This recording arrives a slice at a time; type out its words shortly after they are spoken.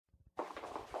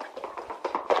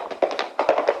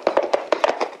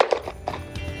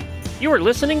You are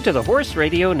listening to the Horse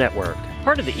Radio Network,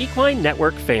 part of the Equine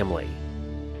Network family.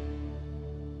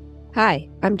 Hi,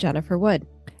 I'm Jennifer Wood.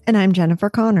 And I'm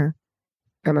Jennifer Connor.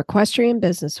 I'm Equestrian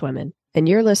businesswomen, and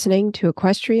you're listening to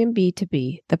Equestrian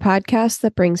B2B, the podcast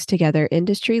that brings together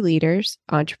industry leaders,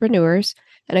 entrepreneurs,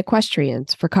 and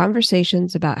equestrians for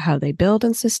conversations about how they build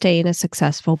and sustain a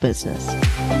successful business.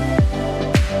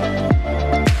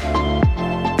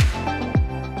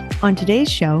 On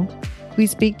today's show, we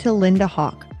speak to Linda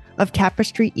Hauck of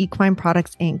Tapestry Equine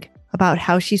Products, Inc. about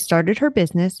how she started her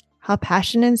business, how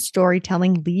passion and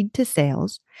storytelling lead to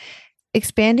sales,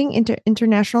 expanding into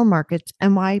international markets,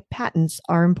 and why patents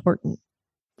are important.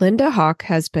 Linda Hauck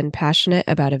has been passionate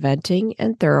about eventing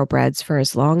and thoroughbreds for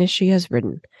as long as she has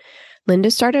ridden.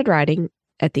 Linda started riding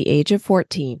at the age of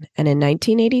 14 and in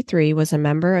 1983 was a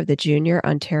member of the Junior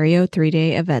Ontario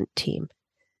 3-day event team.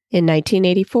 In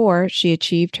 1984, she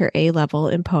achieved her A-level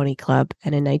in Pony Club,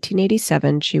 and in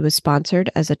 1987, she was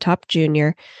sponsored as a top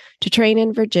junior to train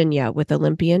in Virginia with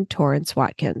Olympian Torrance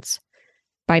Watkins.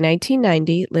 By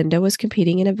 1990, Linda was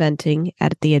competing in eventing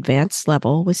at the advanced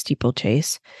level with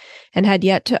steeplechase and had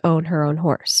yet to own her own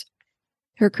horse.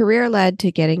 Her career led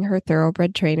to getting her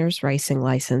thoroughbred trainer's racing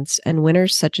license and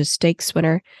winners such as stakes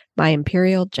winner My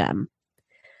Imperial Gem.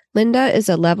 Linda is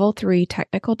a Level 3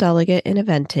 technical delegate in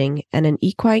eventing and an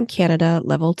Equine Canada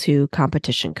Level 2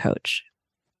 competition coach.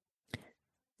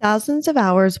 Thousands of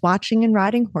hours watching and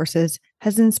riding horses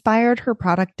has inspired her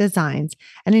product designs,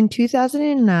 and in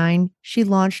 2009, she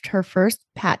launched her first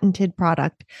patented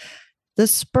product, the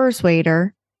Spur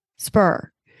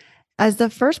Spur, as the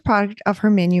first product of her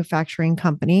manufacturing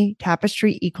company,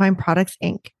 Tapestry Equine Products,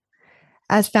 Inc.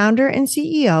 As founder and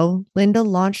CEO, Linda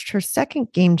launched her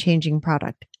second game-changing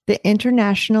product, the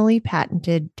internationally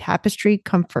patented Tapestry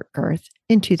Comfort Girth,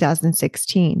 in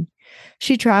 2016.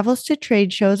 She travels to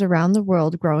trade shows around the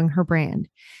world growing her brand,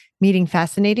 meeting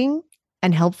fascinating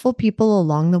and helpful people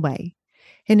along the way.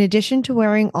 In addition to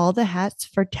wearing all the hats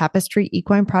for Tapestry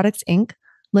Equine Products, Inc.,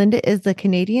 Linda is the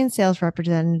Canadian sales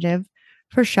representative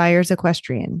for Shire's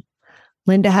Equestrian.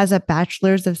 Linda has a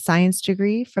Bachelor's of Science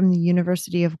degree from the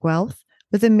University of Guelph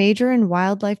with a major in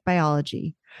wildlife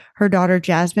biology. Her daughter,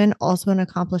 Jasmine, also an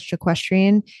accomplished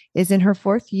equestrian, is in her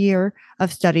fourth year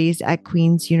of studies at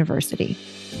Queen's University.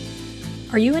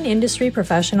 Are you an industry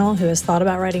professional who has thought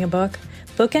about writing a book?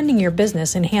 Bookending your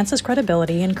business enhances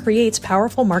credibility and creates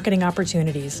powerful marketing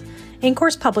opportunities.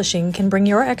 In-Course Publishing can bring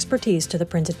your expertise to the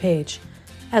printed page.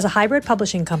 As a hybrid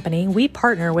publishing company, we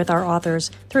partner with our authors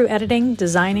through editing,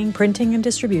 designing, printing, and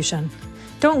distribution.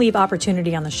 Don't leave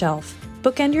opportunity on the shelf.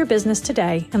 Bookend your business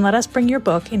today and let us bring your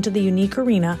book into the unique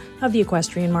arena of the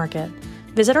equestrian market.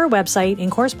 Visit our website,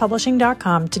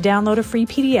 incoursepublishing.com, to download a free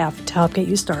PDF to help get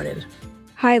you started.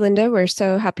 Hi, Linda. We're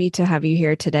so happy to have you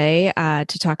here today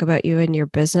to talk about you and your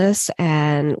business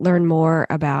and learn more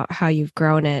about how you've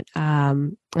grown it.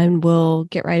 And we'll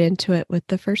get right into it with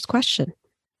the first question.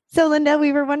 So, Linda,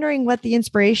 we were wondering what the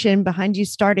inspiration behind you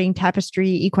starting Tapestry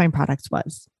Equine Products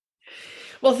was.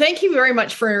 Well, thank you very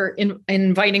much for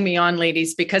inviting me on,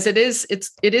 ladies, because it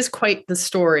is quite the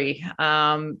story.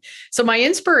 So my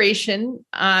inspiration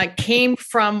came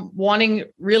from wanting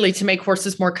really to make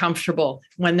horses more comfortable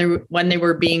when they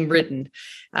were being ridden.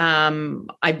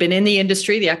 I've been in the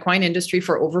industry, the equine industry,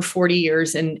 for over 40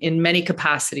 years in many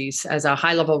capacities, as a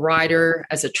high-level rider,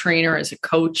 as a trainer, as a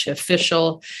coach,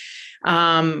 official.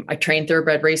 I train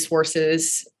thoroughbred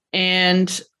racehorses,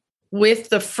 and with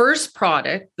the first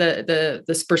product, the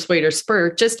Spur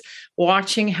Spur, just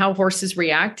watching how horses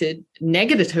reacted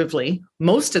negatively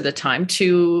most of the time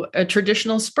to a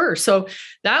traditional spur. So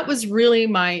that was really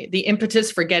the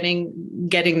impetus for getting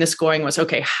this going was,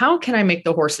 okay, how can I make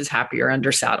the horses happier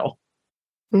under saddle?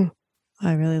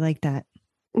 I really like that.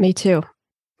 Me too.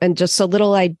 And just a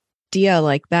little idea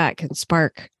like that can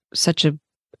spark such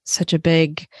a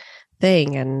big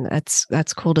thing. And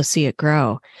that's cool to see it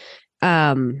grow.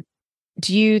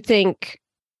 Do you think,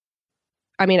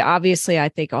 I mean, obviously, I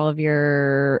think all of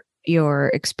your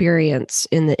experience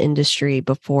in the industry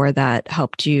before that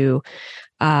helped you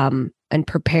and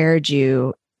prepared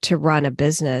you to run a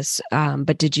business.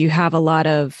 But did you have a lot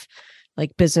of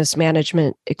like business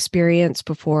management experience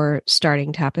before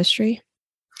starting Tapestry?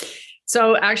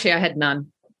 So actually, I had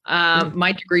none.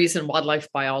 My degree is in wildlife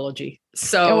biology.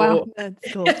 So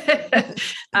That's cool.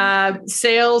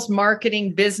 Sales,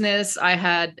 marketing, business, I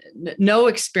had no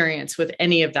experience with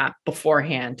any of that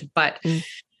beforehand. But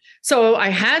so I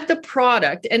had the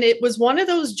product, and it was one of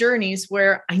those journeys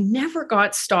where I never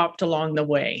got stopped along the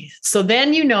way. So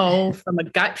then, from a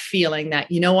gut feeling that,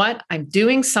 you know what, I'm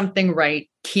doing something right,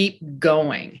 keep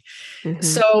going. Mm-hmm.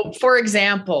 So for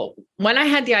example, when I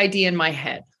had the idea in my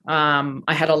head,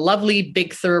 I had a lovely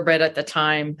big thoroughbred at the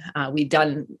time. We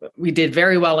did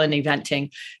very well in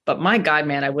eventing, but my God,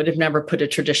 man, I would have never put a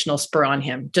traditional spur on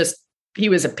him. Just, he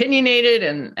was opinionated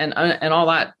and all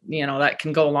that, that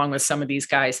can go along with some of these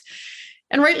guys,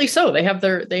 and rightly so. They have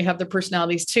their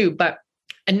personalities too. But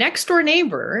a next door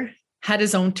neighbor had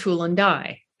his own tool and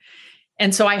die.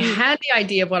 And so I had the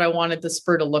idea of what I wanted the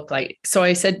spur to look like. So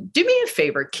I said, do me a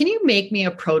favor. Can you make me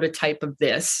a prototype of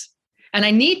this? And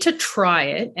I need to try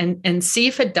it and see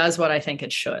if it does what I think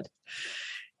it should.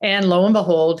 And lo and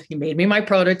behold, he made me my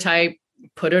prototype,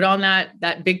 put it on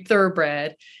that big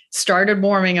thoroughbred, started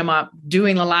warming him up,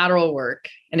 doing the lateral work,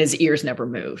 and his ears never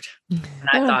moved. And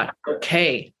I thought,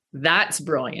 okay, that's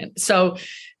brilliant. So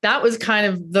that was kind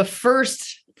of the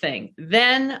first thing.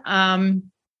 Then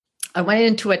I went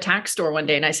into a tack store one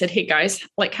day and I said, hey guys,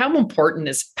 like, how important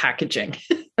is packaging?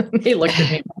 They looked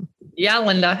at me. Yeah,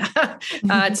 Linda.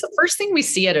 It's the first thing we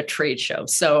see at a trade show.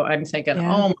 So I'm thinking,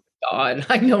 oh my God,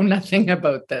 I know nothing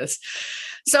about this.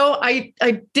 So I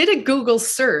did a Google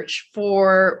search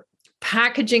for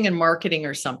packaging and marketing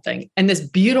or something. And this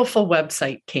beautiful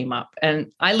website came up.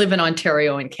 And I live in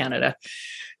Ontario in Canada.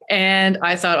 And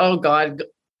I thought, oh God,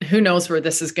 who knows where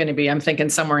this is going to be? I'm thinking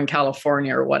somewhere in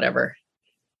California or whatever.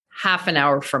 Half an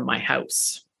hour from my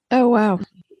house. Oh, wow.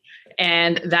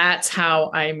 And that's how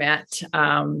I met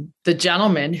the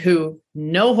gentleman who,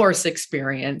 no horse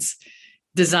experience,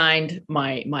 designed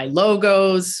my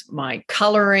logos, my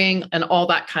coloring, and all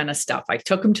that kind of stuff. I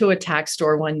took him to a tack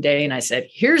store one day and I said,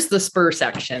 here's the spur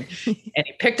section. And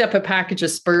he picked up a package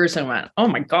of spurs and went, oh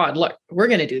my God, look, we're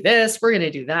going to do this. We're going to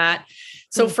do that.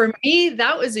 So for me,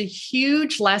 that was a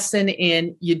huge lesson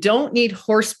in, you don't need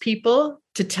horse people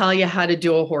to tell you how to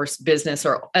do a horse business,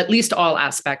 or at least all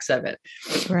aspects of it.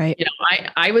 Right.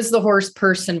 I was the horse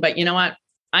person, but you know what?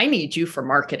 I need you for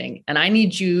marketing, and I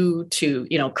need you to,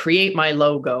 create my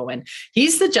logo. And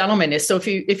he's the gentleman. So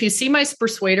if you see my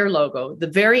Persuader logo, the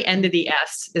very end of the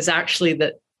S is actually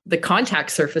the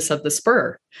contact surface of the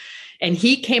spur. And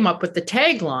he came up with the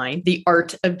tagline, the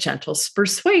art of gentle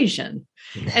persuasion.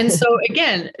 And so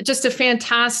again, just a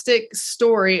fantastic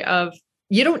story of,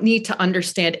 you don't need to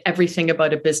understand everything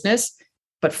about a business,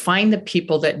 but find the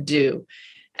people that do.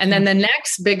 And then the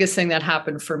next biggest thing that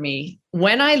happened for me,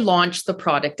 when I launched the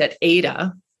product at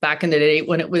Ada back in the day,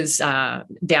 when it was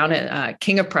down at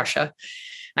King of Prussia,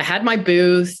 I had my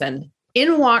booth and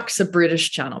in walks a British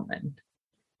gentleman.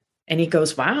 And he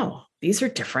goes, wow, these are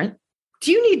different.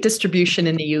 Do you need distribution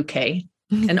in the UK?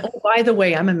 And oh, by the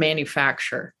way, I'm a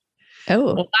manufacturer.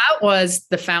 Oh, well, that was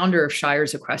the founder of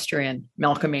Shire's Equestrian,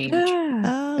 Malcolm Ainge.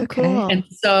 Oh, okay. cool. And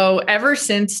so ever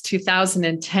since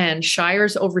 2010,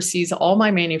 Shire's oversees all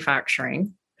my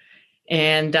manufacturing.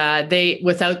 And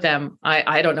without them,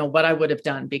 I don't know what I would have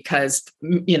done, because,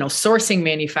 sourcing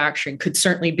manufacturing could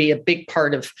certainly be a big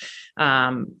part of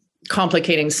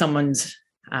complicating someone's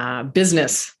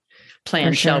business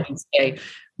plan, shall we say.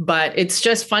 But it's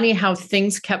just funny how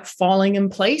things kept falling in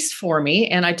place for me.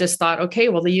 And I just thought, okay,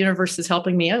 well, the universe is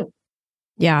helping me out.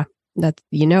 Yeah. That,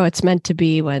 it's meant to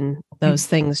be when those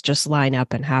things just line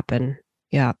up and happen.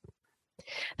 Yeah.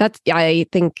 I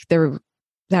think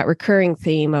that recurring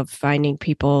theme of finding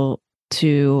people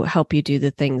to help you do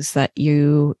the things that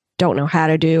you don't know how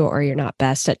to do, or you're not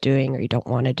best at doing, or you don't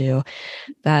want to do,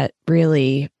 that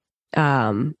really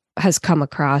has come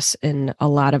across in a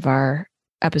lot of our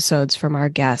episodes from our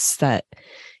guests, that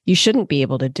you shouldn't be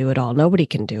able to do it all. Nobody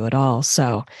can do it all.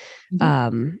 So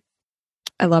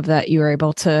I love that you were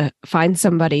able to find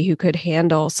somebody who could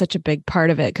handle such a big part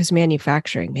of it, because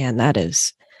manufacturing, man, that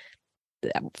is,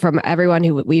 from everyone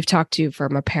who we've talked to,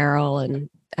 from apparel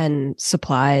and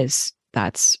supplies,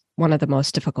 that's one of the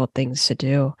most difficult things to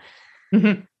do.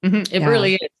 It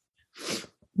really is.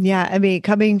 Yeah. I mean,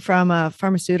 coming from a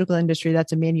pharmaceutical industry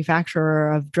that's a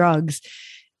manufacturer of drugs,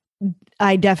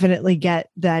 I definitely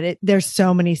get that there's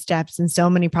so many steps and so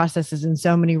many processes and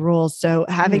so many rules. So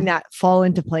having that fall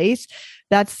into place,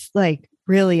 that's like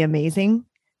really amazing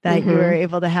that you were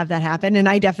able to have that happen. And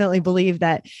I definitely believe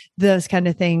that those kind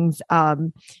of things,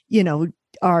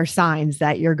 are signs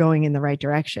that you're going in the right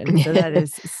direction. So that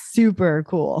is super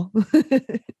cool.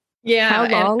 Yeah. How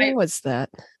long was that?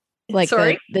 Like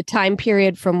the time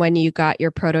period from when you got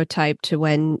your prototype to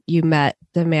when you met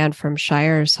the man from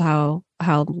Shire's, how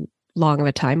long of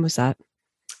a time was that?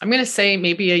 I'm going to say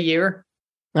maybe a year.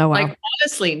 Oh, wow. Like,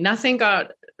 honestly, nothing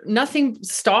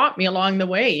stopped me along the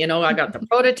way. I got the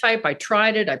prototype, I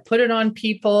tried it, I put it on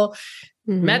people,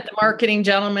 met the marketing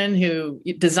gentleman who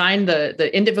designed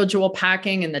the individual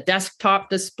packing and the desktop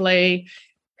display,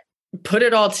 put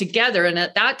it all together. And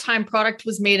at that time, product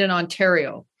was made in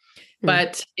Ontario.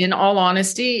 But in all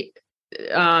honesty,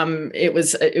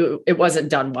 it wasn't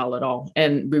done well at all.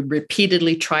 And we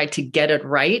repeatedly tried to get it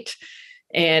right.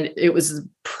 And it was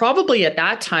probably at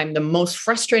that time, the most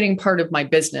frustrating part of my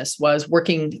business was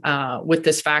working with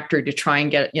this factory to try and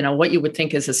get, what you would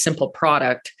think is a simple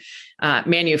product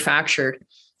manufactured.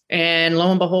 And lo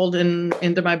and behold,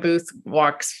 into my booth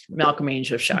walks Malcolm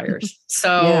Ainge of Shires.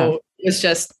 So It was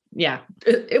just,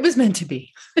 it was meant to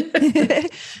be.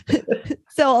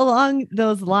 So along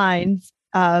those lines,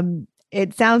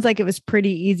 it sounds like it was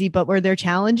pretty easy, but were there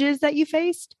challenges that you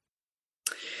faced?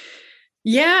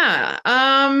 Yeah.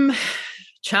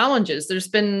 Challenges. There's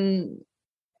been,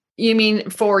 you mean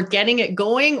for getting it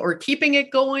going or keeping it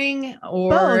going,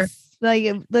 or both?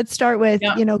 Like, let's start with,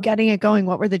 getting it going.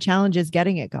 What were the challenges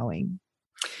getting it going?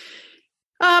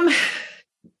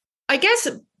 I guess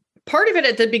part of it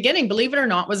at the beginning, believe it or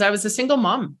not, was I was a single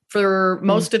mom for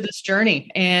most of this journey.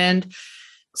 And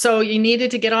so you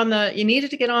needed to get on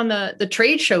the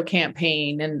trade show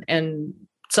campaign. And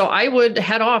so I would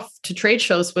head off to trade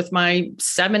shows with my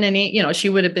 7 and 8, she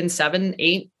would have been 7,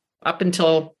 8 up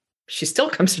until she still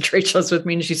comes to trade shows with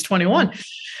me and she's 21.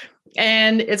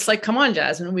 And it's like, come on,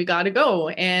 Jasmine, we got to go.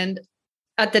 And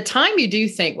at the time you do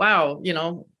think, wow,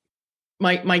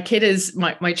 my kid is,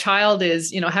 my child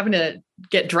is, having to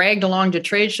get dragged along to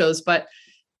trade shows, but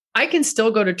I can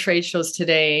still go to trade shows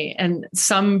today. And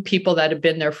some people that have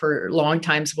been there for long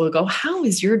times will go, how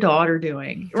is your daughter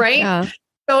doing? Right. Yeah.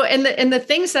 So, and the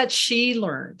things that she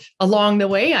learned along the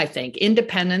way, I think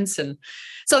independence. And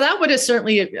so that would have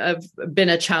certainly have been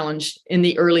a challenge in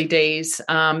the early days.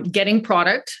 Getting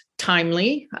product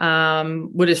timely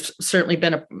would have certainly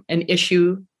been an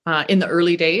issue in the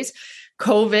early days.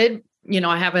 COVID,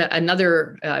 I have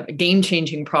another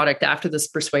game-changing product after this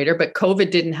Persuader, but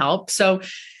COVID didn't help. So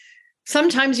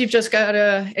sometimes you've just got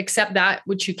to accept that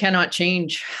which you cannot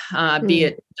change, be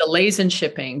it delays in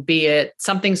shipping, be it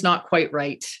something's not quite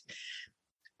right.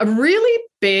 A really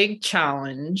big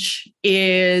challenge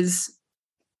is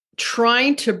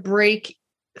trying to break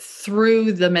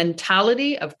through the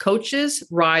mentality of coaches,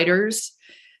 riders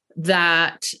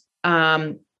that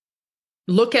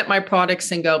look at my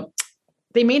products and go,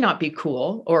 they may not be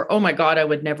cool, or, oh my God, I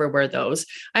would never wear those.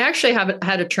 I actually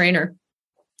had a trainer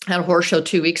at a horse show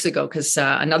 2 weeks ago, because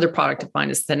another product of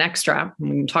mine is the neck strap. We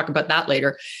can talk about that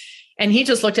later. And he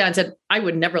just looked at it and said, I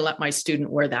would never let my student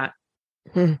wear that.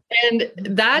 And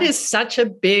that is such a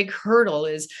big hurdle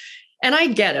and I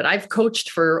get it. I've coached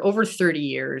for over 30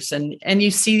 years and you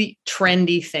see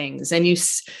trendy things and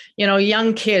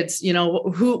young kids,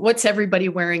 what's everybody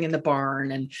wearing in the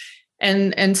barn?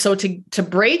 And so to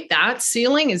break that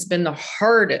ceiling has been the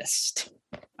hardest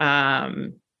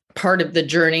part of the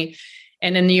journey.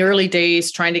 And in the early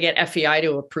days, trying to get FEI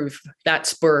to approve that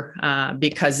spur,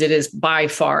 because it is by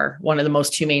far one of the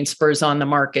most humane spurs on the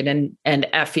market. And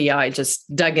FEI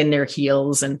just dug in their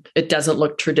heels, and it doesn't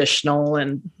look traditional,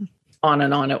 and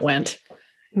on it went.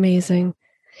 Amazing.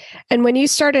 And when you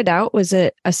started out, was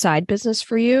it a side business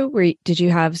for you? Did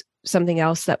you have something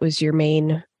else that was your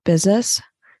main business?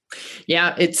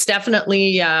 Yeah, it's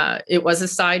definitely, it was a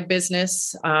side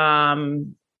business because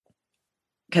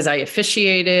I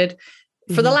officiated.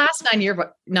 For the last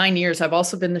 9 years, I've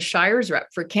also been the Shires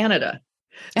rep for Canada.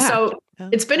 Yeah. So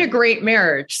it's been a great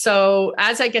marriage. So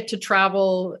as I get to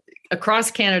travel across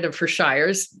Canada for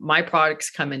Shires, my products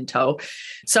come in tow.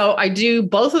 So I do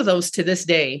both of those to this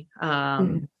day,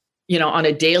 on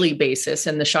a daily basis.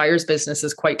 And the Shires business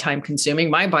is quite time consuming.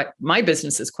 My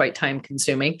business is quite time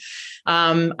consuming.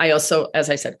 I also, as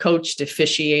I said, coached,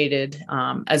 officiated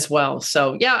as well.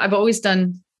 So yeah, I've always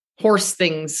done horse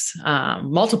things,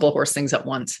 multiple horse things at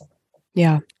once.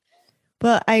 Yeah.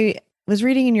 Well, I was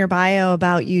reading in your bio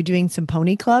about you doing some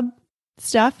pony club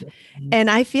stuff.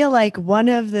 And I feel like one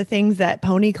of the things that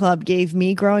pony club gave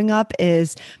me growing up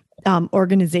is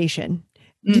organization.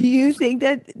 Do you think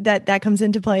that comes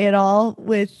into play at all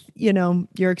with,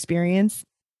 your experience?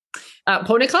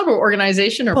 Pony club or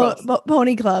organization or both?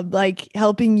 Pony club, like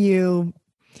helping you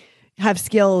have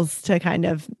skills to kind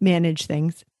of manage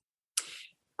things.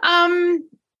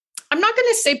 I'm not going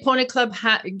to say Pony Club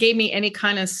gave me any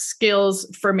kind of skills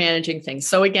for managing things.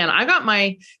 So again, I got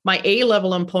my A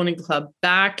level in Pony Club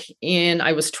back in,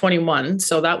 I was 21.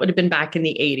 So that would have been back in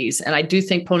the 80s. And I do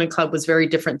think Pony Club was very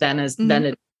different than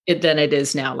it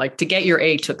is now. Like to get your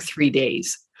A took 3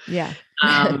 days. Yeah.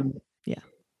 Yeah.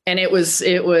 And it was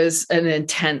an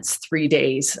intense 3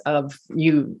 days of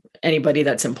anybody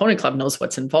that's in Pony Club knows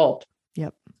what's involved.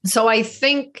 Yep. So I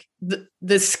think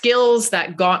the skills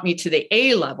that got me to the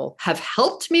A level have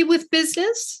helped me with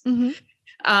business.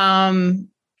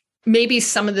 maybe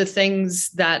some of the things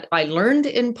that I learned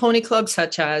in Pony Club,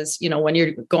 such as, when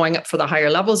you're going up for the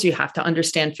higher levels, you have to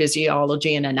understand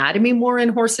physiology and anatomy more in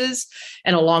horses.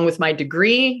 And along with my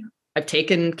degree, I've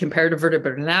taken comparative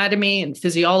vertebrate anatomy and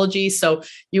physiology. So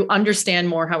you understand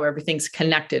more how everything's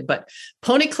connected. But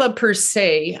Pony Club per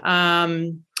se,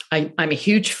 I'm a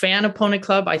huge fan of Pony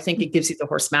Club. I think it gives you the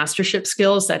horse mastership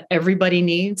skills that everybody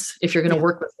needs if you're going to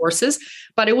work with horses.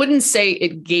 But I wouldn't say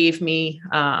it gave me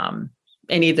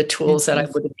any of the tools that I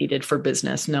would have needed for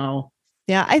business. No.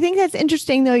 Yeah, I think that's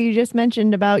interesting, though. You just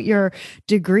mentioned about your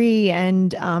degree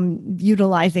and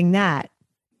utilizing that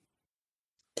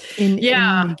in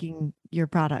making your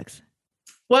products.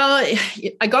 Well,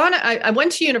 I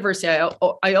went to university.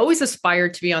 I always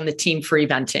aspired to be on the team for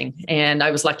eventing, and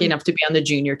I was lucky enough to be on the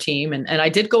junior team. And I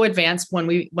did go advanced when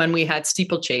we had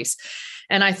steeplechase.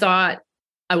 And I thought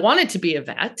I wanted to be a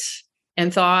vet,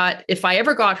 and thought if I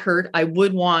ever got hurt, I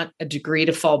would want a degree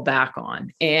to fall back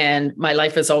on. And my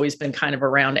life has always been kind of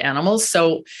around animals.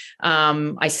 So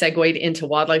I segued into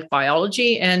wildlife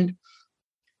biology, and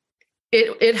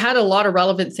it had a lot of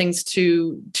relevant things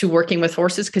to working with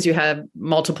horses, because you have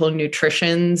multiple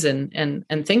nutritions and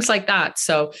things like that.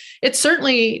 So it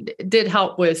certainly did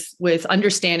help with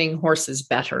understanding horses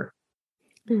better.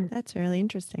 That's really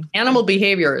interesting. Animal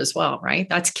behavior as well, right?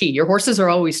 That's key. Your horses are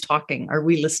always talking. Are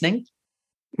we listening?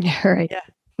 Yeah, right.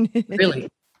 Yeah. Really.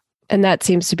 And that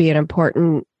seems to be an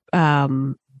important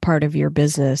part of your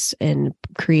business in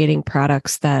creating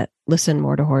products that listen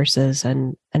more to horses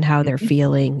and how they're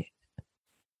feeling.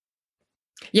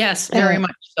 Yes, very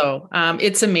much so.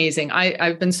 It's amazing.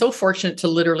 I've been so fortunate to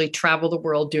literally travel the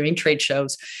world doing trade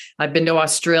shows. I've been to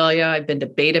Australia. I've been to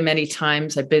Beta many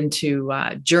times. I've been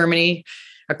to Germany,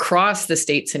 across the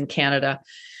States and Canada.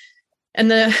 And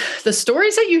the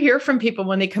stories that you hear from people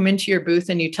when they come into your booth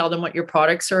and you tell them what your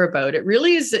products are about, it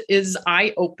really is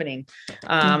eye-opening.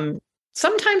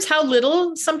 Sometimes how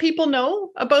little some people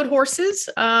know about horses,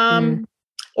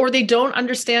 or they don't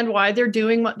understand why they're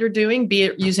doing what they're doing, be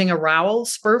it using a rowel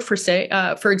spur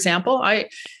for example.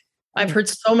 I've heard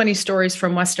so many stories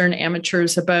from Western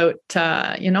amateurs about,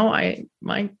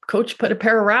 my coach put a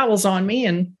pair of rowels on me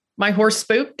and my horse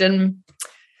spooked, and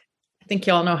I think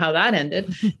you all know how that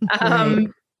ended. Right.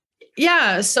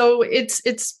 Yeah. So it's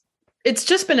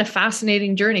just been a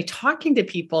fascinating journey talking to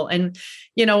people. And,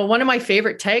 one of my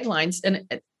favorite taglines,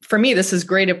 and for me, this is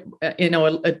great,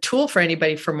 a tool for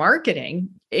anybody for marketing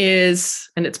is,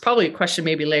 and it's probably a question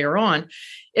maybe later on,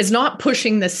 is not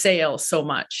pushing the sale so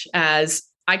much as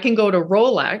I can go to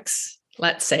Rolex,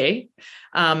 let's say,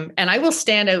 and I will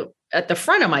stand out at the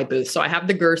front of my booth. So I have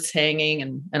the girths hanging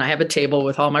and I have a table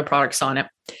with all my products on it.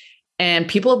 And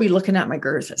people will be looking at my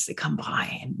girth as they come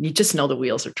by, and you just know the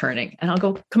wheels are turning. And I'll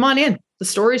go, come on in. The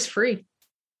story's free.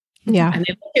 Yeah. And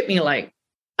they look at me like,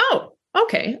 oh,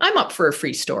 okay, I'm up for a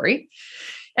free story.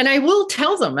 And I will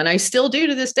tell them, and I still do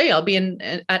to this day. I'll be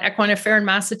at Equine Fair in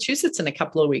Massachusetts in a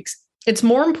couple of weeks. It's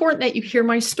more important that you hear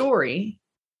my story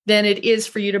than it is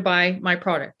for you to buy my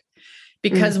product.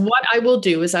 Because what I will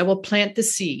do is I will plant the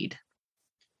seed.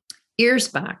 Ears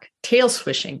back, tail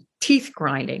swishing, teeth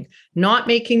grinding, not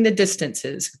making the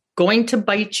distances, going to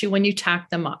bite you when you tack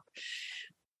them up.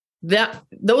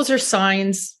 Those are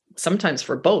signs sometimes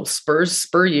for both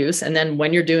spur use. And then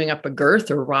when you're doing up a girth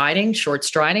or riding, short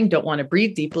striding, don't want to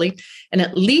breathe deeply. And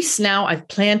at least now I've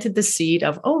planted the seed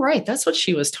of, oh, right, that's what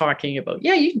she was talking about.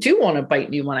 Yeah, you do want to bite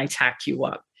me when I tack you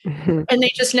up. And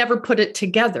they just never put it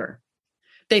together.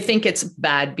 They think it's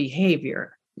bad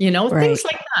behavior, Right. things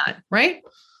like that. Right.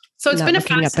 So it's Not been a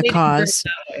looking at the fascinating cause.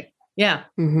 journey that way. Yeah.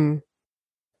 Mm-hmm.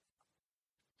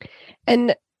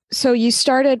 And so you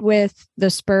started with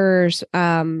the spurs.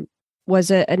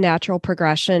 Was it a natural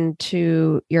progression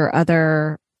to your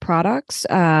other products?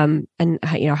 And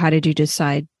how did you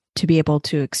decide to be able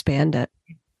to expand it?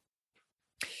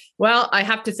 Well, I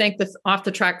have to thank the off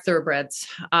the track thoroughbreds.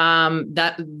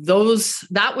 That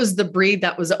was the breed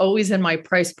that was always in my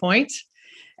price point.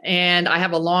 And I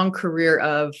have a long career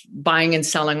of buying and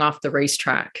selling off the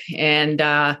racetrack. And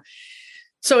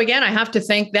so again, I have to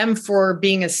thank them for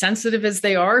being as sensitive as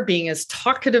they are, being as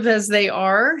talkative as they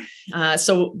are.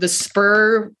 So the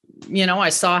spur, I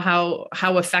saw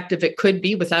how effective it could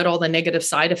be without all the negative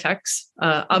side effects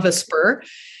of a spur.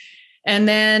 And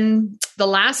then the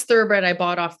last thoroughbred I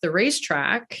bought off the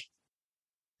racetrack,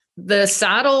 the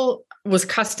saddle was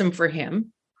custom for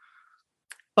him.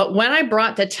 But when I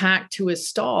brought the tack to his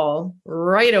stall,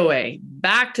 right away,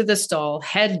 back to the stall,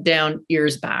 head down,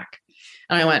 ears back.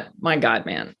 And I went, my God,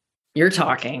 man, you're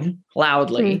talking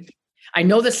loudly. I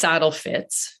know the saddle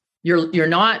fits. You're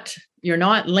not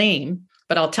lame,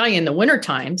 but I'll tell you, in the winter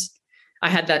times, I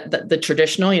had the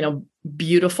traditional,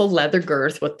 beautiful leather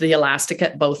girth with the elastic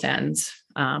at both ends,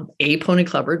 a pony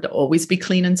clubber to always be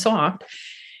clean and soft.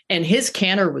 And his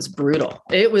canter was brutal.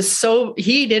 It was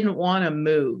he didn't want to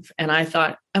move. And I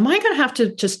thought, am I going to have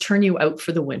to just turn you out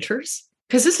for the winters?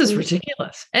 Because this is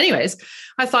ridiculous. Anyways,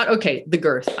 I thought, okay, the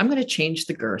girth, I'm going to change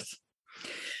the girth.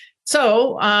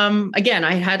 So again,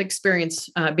 I had experience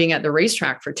being at the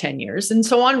racetrack for 10 years. And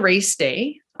so on race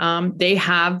day, they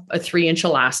have a 3-inch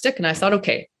elastic. And I thought,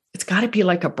 okay, it's got to be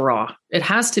like a bra. It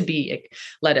has to be,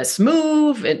 let us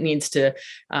move. It needs to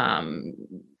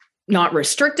not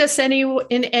restrict us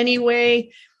in any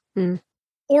way.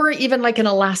 Or even like an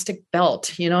elastic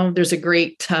belt. There's a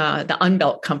great, the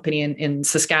Unbelt company in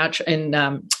Saskatchewan,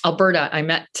 in Alberta. I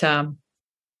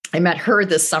met her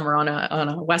this summer on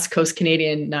a West Coast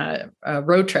Canadian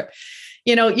road trip.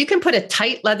 You can put a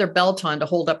tight leather belt on to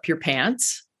hold up your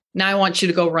pants. Now I want you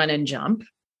to go run and jump.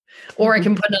 Or I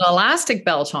can put an elastic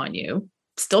belt on you,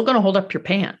 still going to hold up your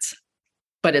pants,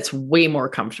 but it's way more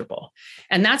comfortable.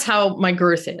 And that's how my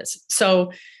girth is.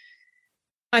 So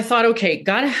I thought, okay,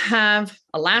 got to have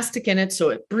elastic in it so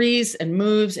it breathes and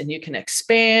moves and you can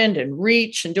expand and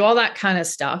reach and do all that kind of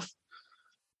stuff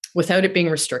without it being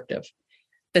restrictive.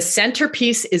 The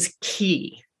centerpiece is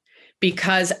key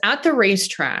because at the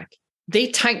racetrack, they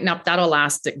tighten up that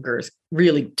elastic girth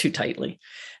really too tightly,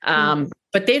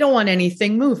 but they don't want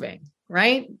anything moving,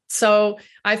 right? So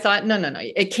I thought, no,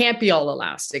 it can't be all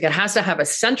elastic. It has to have a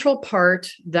central part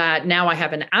that now I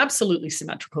have an absolutely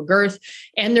symmetrical girth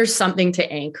and there's something to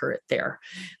anchor it there.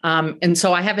 And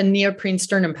so I have a neoprene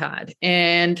sternum pad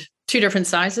and 2 different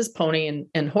sizes, pony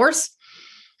and horse.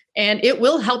 And it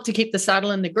will help to keep the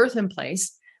saddle and the girth in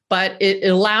place, but it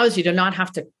allows you to not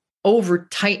have to over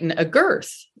tighten a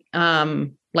girth,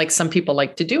 like some people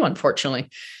like to do, unfortunately.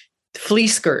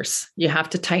 Fleece girths, you have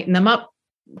to tighten them up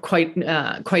quite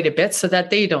a bit so that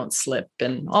they don't slip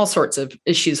and all sorts of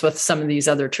issues with some of these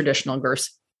other traditional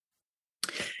girths.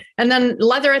 And then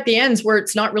leather at the ends where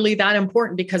it's not really that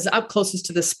important because up closest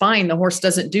to the spine, the horse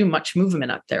doesn't do much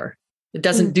movement up there. It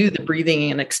doesn't do the breathing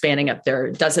and expanding up there.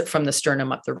 It does it from the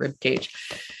sternum up the rib cage.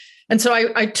 And so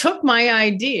I took my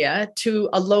idea to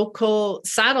a local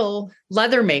saddle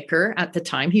leather maker at the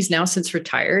time. He's now since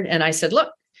retired. And I said, look,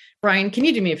 Brian, can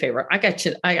you do me a favor? I got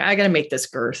to make this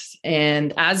girth.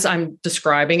 And as I'm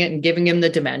describing it and giving him the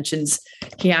dimensions,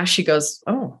 he actually goes,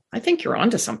 oh, I think you're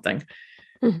onto something.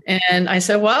 And I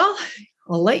said, well,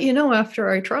 I'll let you know after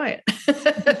I try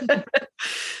it.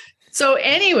 So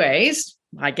anyways,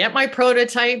 I get my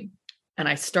prototype and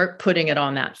I start putting it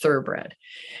on that thoroughbred.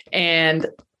 And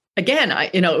again,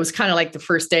 it was kind of like the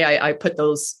first day I put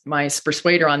my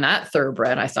persuader on that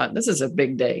thoroughbred. I thought, this is a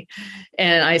big day.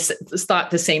 And I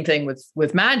thought the same thing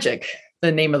with Magic,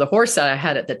 the name of the horse that I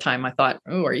had at the time. I thought,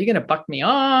 oh, are you going to buck me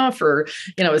off? Or,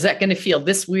 is that going to feel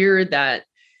this weird that,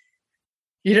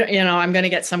 I'm going to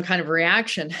get some kind of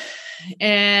reaction?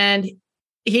 And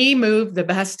he moved the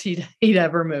best he'd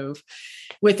ever move.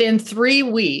 Within 3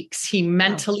 weeks, he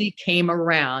mentally came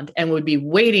around and would be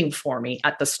waiting for me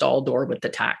at the stall door with the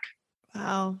tack.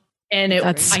 Wow. And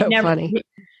that's so funny.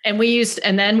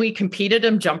 And then we competed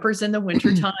in jumpers in the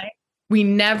wintertime. We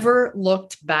never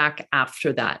looked back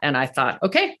after that. And I thought,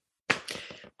 okay,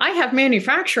 I have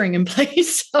manufacturing in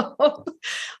place. So,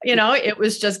 it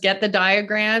was just get the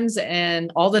diagrams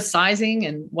and all the sizing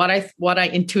and what I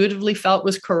intuitively felt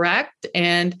was correct.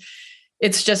 And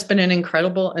it's just been an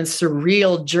incredible and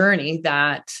surreal journey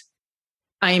that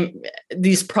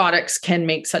these products can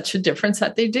make such a difference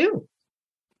that they do.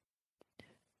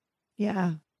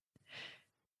 Yeah.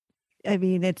 I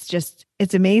mean,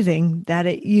 it's amazing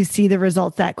that you see the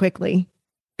results that quickly.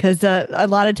 Because a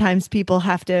lot of times people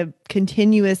have to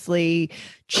continuously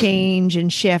change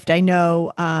and shift. I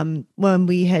know when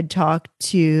we had talked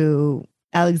to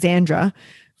Alexandra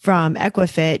from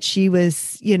Equifit, she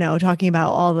was, talking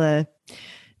about all the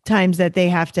times that they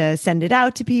have to send it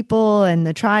out to people and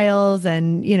the trials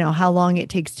and, how long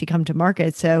it takes to come to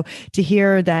market. So to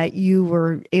hear that you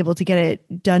were able to get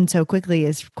it done so quickly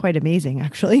is quite amazing,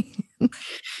 actually.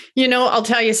 I'll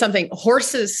tell you something.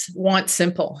 Horses want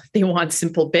simple. They want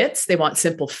simple bits. They want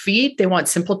simple feed. They want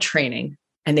simple training,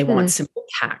 and they want simple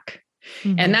tack.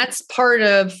 And that's part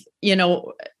of,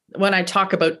 when I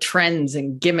talk about trends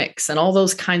and gimmicks and all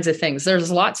those kinds of things.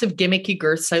 There's lots of gimmicky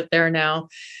girths out there now,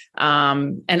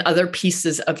 and other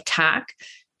pieces of tack.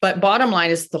 But bottom line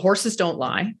is the horses don't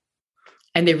lie,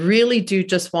 and they really do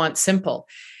just want simple.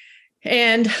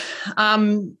 And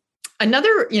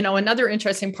another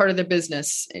interesting part of the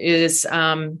business is,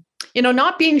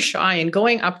 not being shy and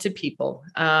going up to people.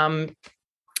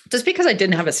 Just because I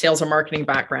didn't have a sales or marketing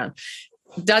background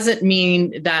doesn't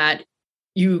mean that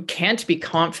you can't be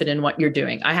confident in what you're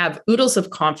doing. I have oodles of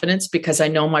confidence because I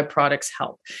know my products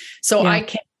help. So I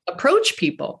can approach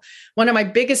people. One of my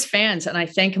biggest fans, and I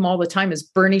thank him all the time, is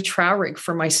Bernie Traurig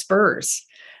for my spurs.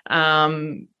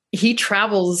 He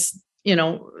travels,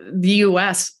 the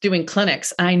US doing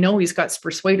clinics. I know he's got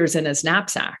persuaders in his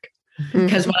knapsack.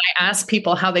 Because when I ask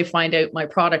people how they find out my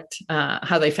product,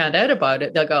 how they found out about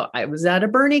it, they'll go, I was at a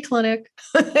Bernie clinic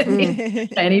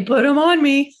and he put them on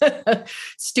me.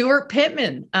 Stuart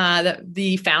Pittman,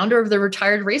 the founder of the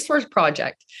Retired Racehorse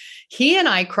Project, he and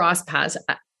I crossed paths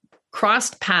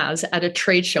at a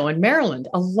trade show in Maryland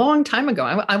a long time ago.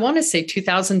 I want to say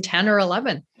 2010 or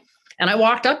 11. And I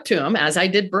walked up to him as I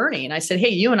did Bernie. And I said, hey,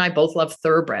 you and I both love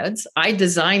thoroughbreds. I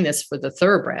designed this for the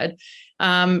thoroughbred.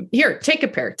 Here, take a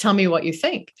pair. Tell me what you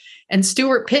think. And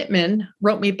Stuart Pittman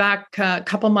wrote me back a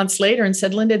couple months later and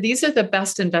said, Linda, these are the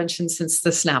best inventions since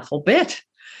the snaffle bit.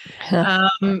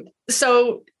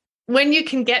 So when you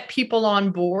can get people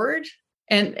on board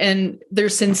and they're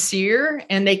sincere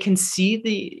and they can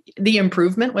see the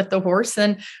improvement with the horse,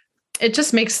 then it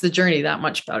just makes the journey that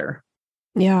much better.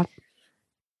 Yeah.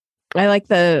 I like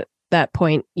that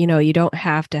point. You don't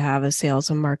have to have a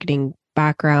sales and marketing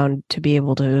background to be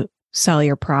able to sell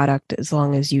your product, as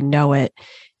long as you know it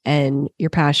and you're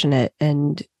passionate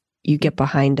and you get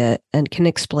behind it and can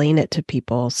explain it to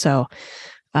people. So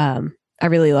I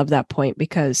really love that point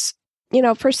because,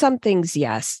 for some things,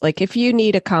 yes, like if you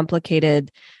need a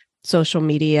complicated social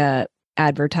media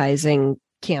advertising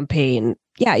campaign,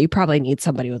 yeah, you probably need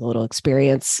somebody with a little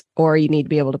experience, or you need to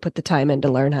be able to put the time in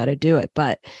to learn how to do it.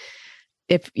 But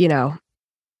if,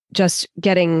 just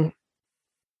getting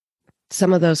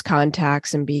some of those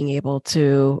contacts and being able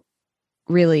to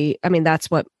really,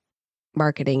 that's what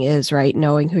marketing is, right?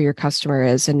 Knowing who your customer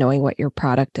is and knowing what your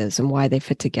product is and why they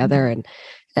fit together,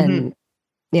 and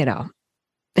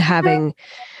having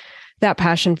that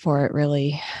passion for it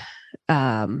really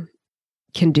can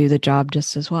do the job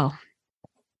just as well.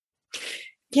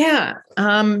 Yeah.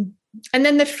 And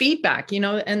then the feedback, and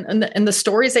the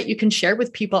stories that you can share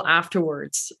with people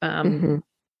afterwards.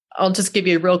 I'll just give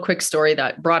you a real quick story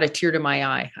that brought a tear to my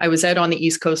eye. I was out on the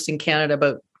East Coast in Canada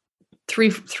about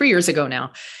three years ago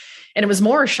now, and it was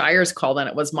more a Shire's call than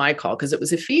it was my call because it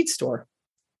was a feed store.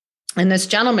 And this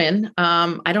gentleman,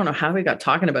 I don't know how we got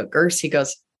talking about girths. He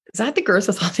goes, is that the girth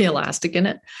with all the elastic in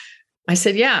it? I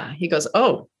said, yeah. He goes,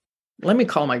 oh, let me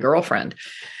call my girlfriend.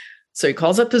 So he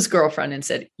calls up his girlfriend and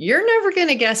said, you're never going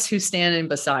to guess who's standing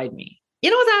beside me. You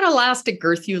know that elastic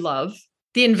girth you love?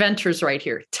 The inventor's right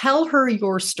here. Tell her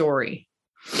your story.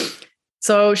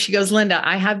 So she goes, Linda,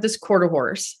 I have this quarter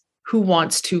horse who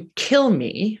wants to kill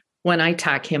me when I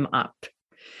tack him up.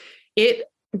 It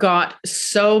got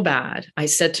so bad. I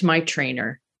said to my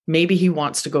trainer, maybe he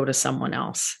wants to go to someone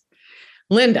else.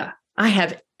 Linda, I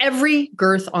have every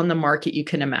girth on the market you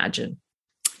can imagine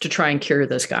to try and cure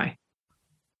this guy.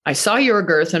 I saw your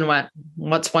girth and went,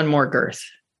 what's one more girth?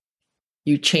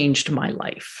 You changed my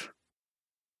life.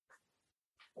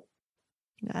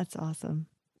 That's awesome.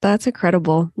 That's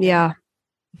incredible. Yeah.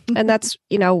 And that's,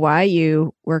 why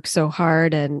you work so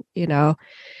hard and,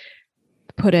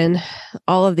 put in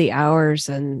all of the hours.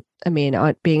 And being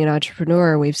an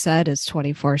entrepreneur, we've said, is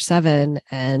 24/7.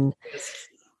 And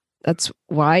that's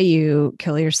why you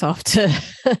kill yourself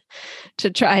to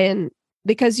try and,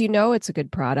 because it's a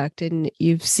good product and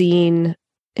you've seen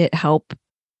it help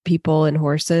people and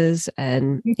horses.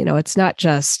 And, it's not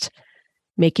just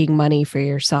making money for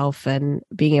yourself and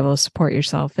being able to support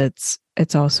yourself. It's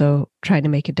also trying to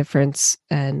make a difference.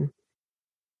 And,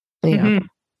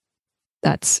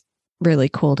 that's really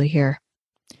cool to hear.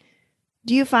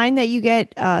 Do you find that you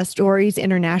get stories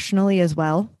internationally as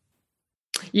well?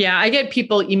 Yeah, I get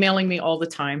people emailing me all the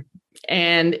time,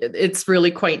 and it's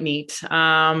really quite neat.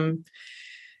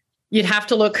 You'd have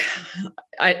to look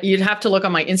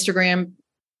on my Instagram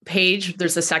page.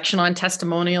 There's a section on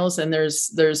testimonials, and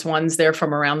there's ones there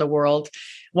from around the world.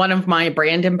 One of my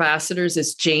brand ambassadors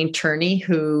is Jane Turney,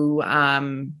 who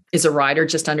is a rider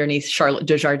just underneath Charlotte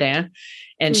Desjardins.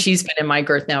 And she's been in my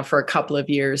girth now for a couple of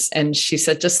years. And she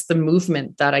said, just the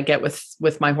movement that I get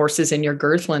with my horses in your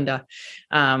girth, Linda.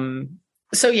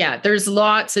 So yeah, there's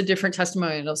lots of different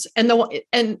testimonials, and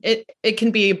it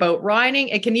can be about riding.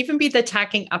 It can even be the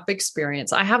tacking up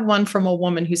experience. I have one from a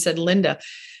woman who said, Linda,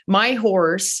 my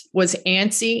horse was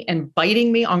antsy and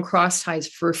biting me on cross ties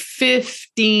for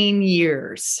 15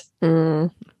 years.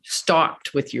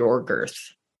 Stopped with your girth.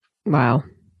 Wow.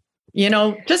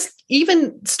 Just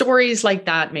even stories like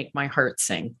that make my heart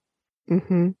sing.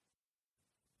 Mm-hmm.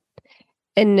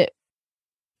 And,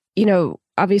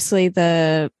 obviously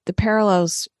the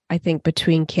parallels, I think,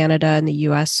 between Canada and the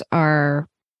US are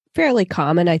fairly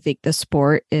common. I think the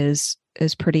sport is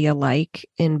pretty alike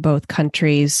in both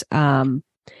countries. When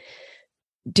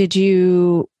did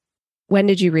you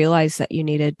realize that you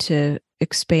needed to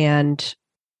expand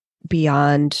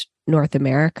beyond North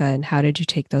America, and how did you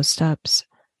take those steps?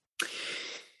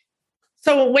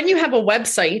 So when you have a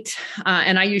website,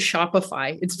 and I use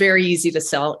Shopify, it's very easy to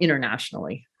sell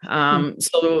internationally.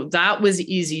 So that was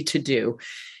easy to do.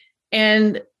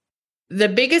 And the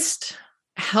biggest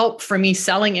help for me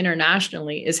selling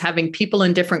internationally is having people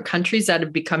in different countries that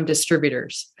have become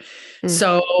distributors.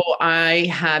 So I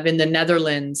have in the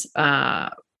Netherlands,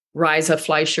 Risa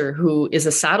Fleischer, who is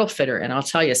a saddle fitter. And I'll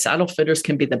tell you, saddle fitters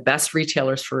can be the best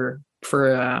retailers for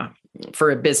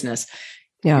a business.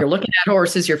 Yeah. You're looking at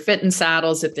horses, you're fitting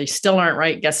saddles. If they still aren't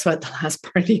right, guess what? The last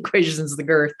part of the equation is the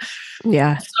girth.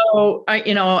 Yeah. So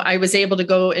I was able to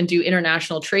go and do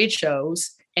international trade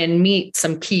shows and meet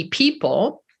some key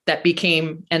people that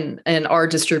became and are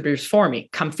distributors for me.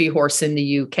 Comfy Horse in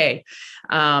the UK.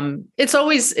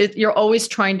 You're always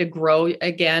trying to grow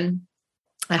again.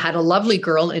 I had a lovely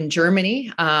girl in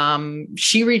Germany.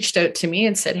 She reached out to me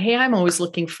and said, "Hey, I'm always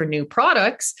looking for new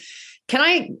products.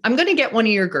 I'm going to get one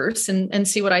of your girths and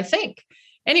see what I think."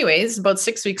 Anyways, about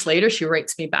 6 weeks later, she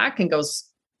writes me back and goes,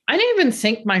 "I didn't even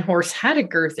think my horse had a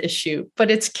girth issue,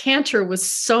 but its canter was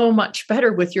so much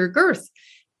better with your girth.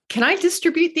 Can I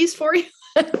distribute these for you?"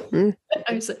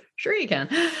 I said, "Sure you can."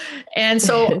 And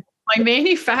so my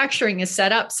manufacturing is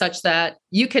set up such that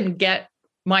you can get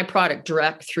my product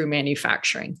direct through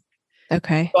manufacturing.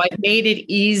 Okay. So I made it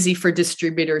easy for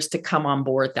distributors to come on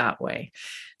board that way.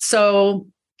 So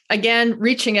again,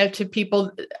 reaching out to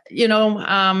people,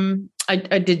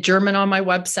 I did German on my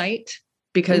website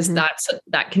because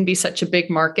that can be such a big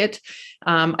market.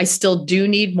 I still do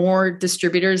need more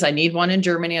distributors. I need one in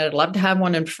Germany. I'd love to have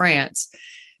one in France.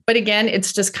 But again,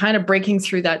 it's just kind of breaking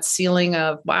through that ceiling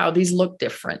of, wow, these look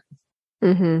different.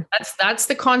 That's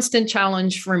the constant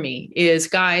challenge for me is,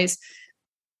 guys,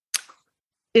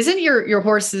 isn't your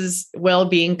horse's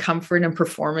well-being, comfort, and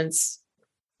performance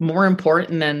more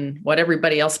important than what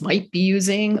everybody else might be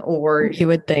using? Or you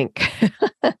would think.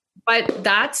 But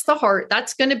that's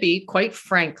going to be, quite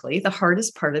frankly, the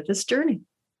hardest part of this journey.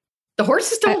 The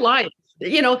horses don't lie,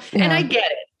 and I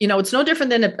get it. It's no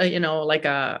different than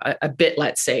a bit,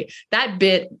 let's say. That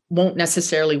bit won't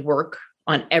necessarily work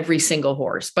on every single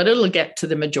horse, but it'll get to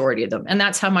the majority of them. And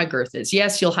that's how my girth is.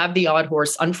 Yes, you'll have the odd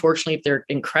horse, unfortunately, if they're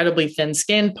incredibly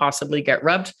thin-skinned, possibly get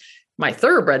rubbed. My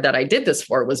thoroughbred that I did this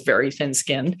for was very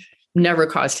thin-skinned, never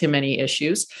caused him any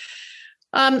issues.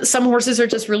 Some horses are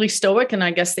just really stoic, and I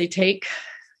guess they take,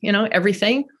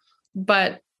 everything.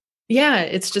 But yeah,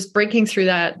 it's just breaking through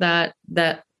that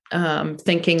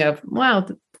thinking of, wow,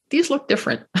 these look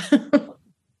different.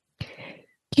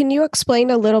 Can you explain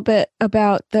a little bit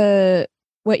about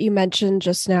what you mentioned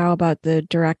just now about the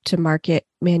direct to market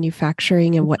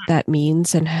manufacturing and what that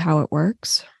means and how it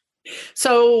works?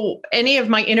 So any of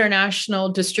my international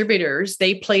distributors,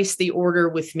 they place the order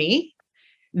with me.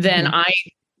 Then I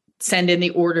send in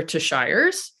the order to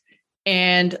Shires,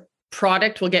 and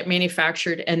product will get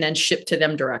manufactured and then shipped to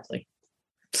them directly.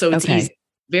 So it's easy,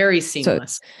 very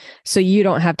seamless. So you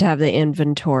don't have to have the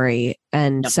inventory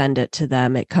and send it to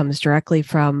them. It comes directly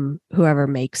from whoever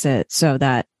makes it, so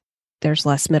that there's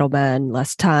less middlemen,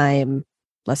 less time,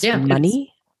 less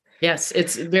money. Yes,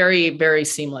 it's very, very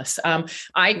seamless.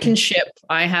 I can ship.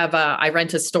 I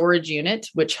rent a storage unit,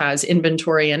 which has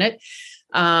inventory in it.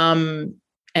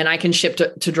 And I can ship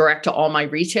to direct to all my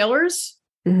retailers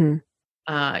in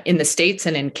the States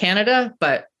and in Canada,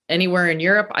 but anywhere in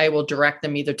Europe, I will direct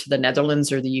them either to the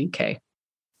Netherlands or the UK.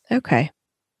 Okay.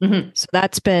 So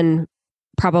that's been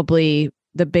probably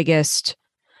the biggest,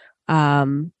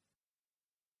 or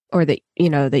the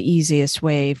easiest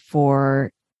way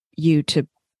for you to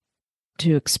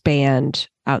expand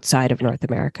outside of North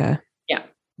America. Yeah.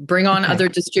 Bring on other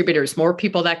distributors, more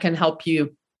people that can help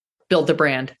you build the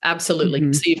brand.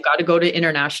 Absolutely. So you've got to go to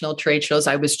international trade shows.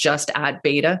 I was just at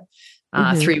Beta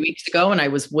 3 weeks ago, and I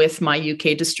was with my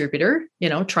UK distributor,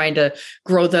 trying to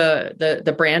grow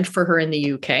the brand for her in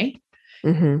the UK.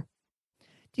 Do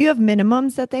you have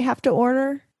minimums that they have to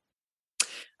order?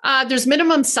 There's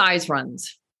minimum size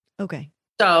runs. Okay.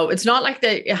 So it's not like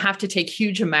they have to take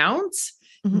huge amounts,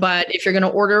 but if you're going to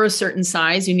order a certain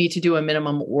size, you need to do a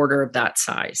minimum order of that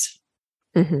size.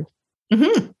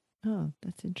 Oh,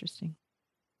 that's interesting.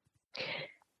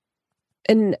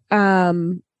 And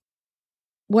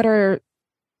what are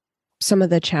some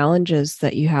of the challenges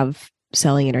that you have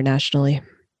selling internationally?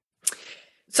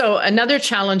 So another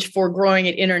challenge for growing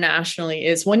it internationally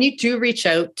is when you do reach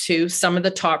out to some of the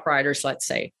top riders, let's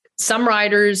say, Some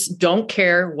riders don't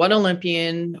care what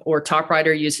Olympian or top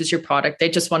rider uses your product. They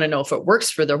just want to know if it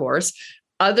works for their horse.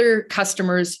 Other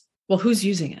customers, well, who's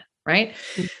using it, right?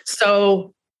 Mm-hmm.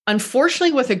 So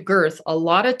unfortunately, with a girth, a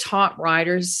lot of top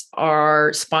riders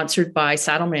are sponsored by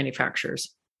saddle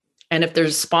manufacturers. And if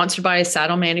they're sponsored by a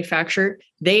saddle manufacturer,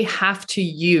 they have to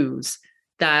use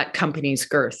that company's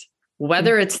girth,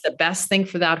 whether it's the best thing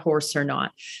for that horse or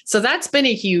not. So that's been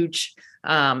a huge,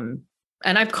 and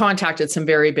I've contacted some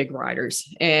very big riders,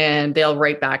 and they'll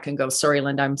write back and go, sorry,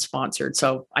 Linda, I'm sponsored,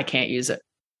 so I can't use it.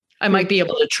 I might be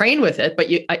able to train with it, but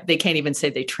they can't even say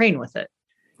they train with it.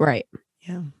 Right.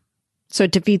 Yeah. So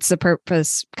it defeats the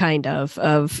purpose kind of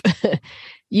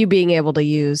you being able to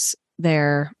use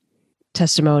their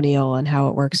testimonial and how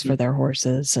it works for their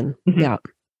horses. And yeah.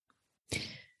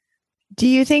 Do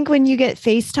you think when you get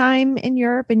FaceTime in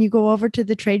Europe and you go over to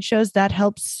the trade shows, that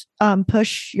helps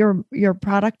push your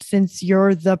product, since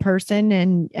you're the person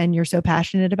and you're so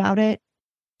passionate about it?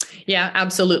 Yeah,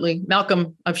 absolutely.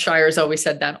 Malcolm of Shire's always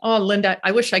said that. Oh, Linda,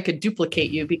 I wish I could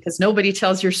duplicate you because nobody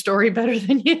tells your story better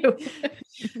than you.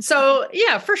 So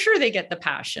yeah, for sure they get the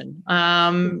passion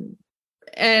and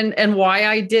why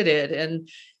I did it. And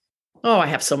I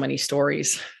have so many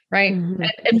stories, right? Mm-hmm.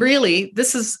 And really,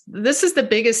 this is the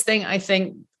biggest thing I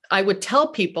think I would tell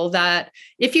people, that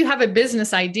if you have a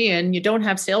business idea and you don't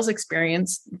have sales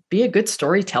experience, be a good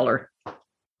storyteller.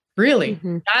 Really,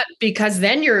 because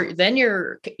then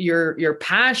your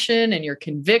passion and your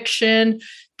conviction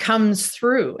comes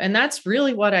through. And that's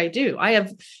really what I do. I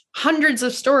have hundreds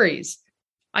of stories.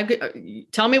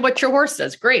 Tell me what your horse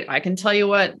does. Great. I can tell you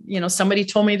what, somebody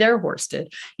told me their horse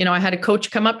did. I had a coach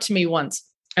come up to me once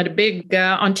at a big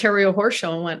Ontario horse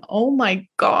show and went, oh my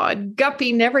God,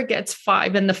 Guppy never gets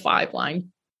 5 in the 5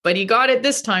 line, but he got it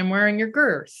this time wearing your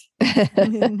girth. Able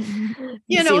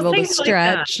to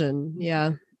stretch and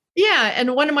yeah. Yeah.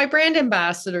 And one of my brand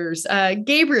ambassadors,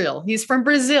 Gabriel, he's from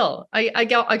Brazil. I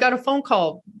got a phone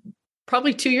call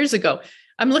probably 2 years ago.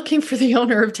 I'm looking for the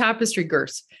owner of Tapestry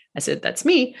girths. I said, that's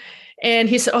me. And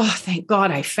he said, oh, thank God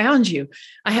I found you.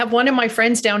 I have one of my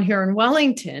friends down here in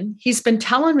Wellington. He's been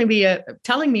telling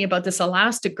me about this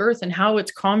elastic girth and how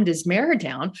it's calmed his mare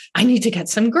down. I need to get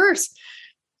some girths.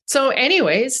 So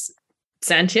anyways,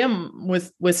 sent him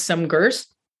with some girths,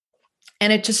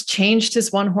 and it just changed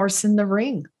his one horse in the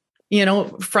ring,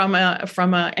 from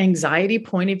a anxiety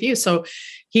point of view. So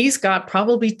he's got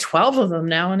probably 12 of them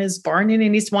now in his barn,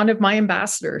 and he's one of my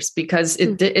ambassadors because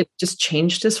it just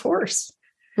changed his horse.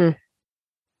 Do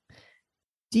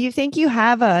you think you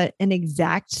have an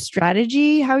exact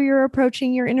strategy how you're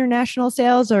approaching your international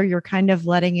sales, or you're kind of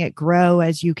letting it grow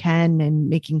as you can and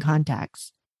making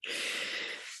contacts?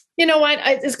 You know what?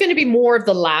 It's going to be more of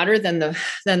the latter than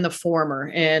the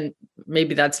former, and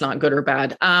maybe that's not good or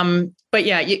bad. But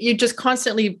yeah, you just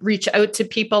constantly reach out to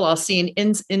people. I'll see an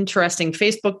interesting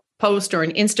Facebook post or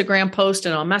an Instagram post,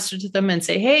 and I'll message them and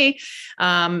say, hey,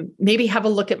 maybe have a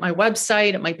look at my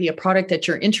website. It might be a product that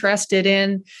you're interested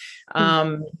in.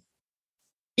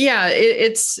 Yeah,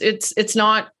 it's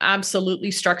not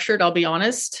absolutely structured, I'll be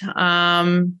honest.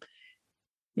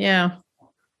 Yeah.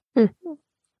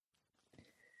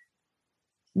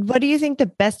 What do you think the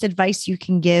best advice you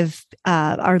can give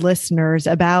our listeners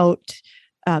about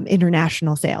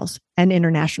international sales and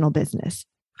international business?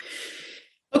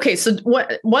 Okay, so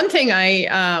one thing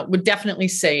I would definitely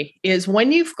say is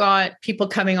when you've got people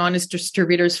coming on as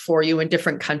distributors for you in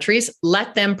different countries,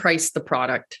 let them price the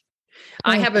product.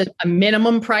 I have a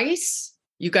minimum price.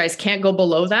 You guys can't go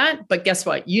below that. But guess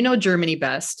what? Germany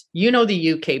best.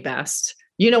 The UK best.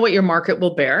 What your market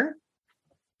will bear.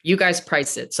 You guys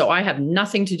price it. So I have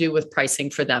nothing to do with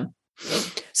pricing for them.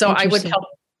 So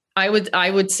I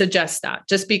would suggest that,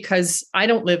 just because I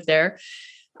don't live there.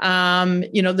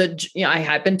 I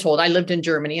had been told, I lived in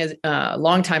Germany a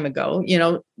long time ago.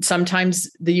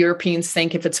 Sometimes the Europeans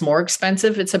think if it's more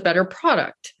expensive, it's a better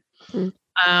product.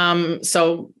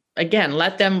 So again,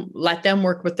 let them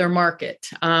work with their market.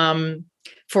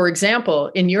 For example,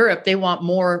 in Europe, they want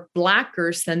more black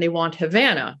girths than they want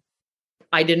Havana.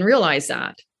 I didn't realize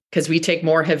that, because we take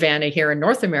more Havana here in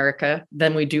North America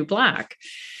than we do black.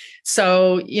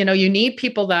 So, you need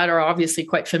people that are obviously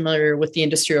quite familiar with the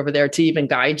industry over there to even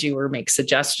guide you or make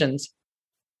suggestions.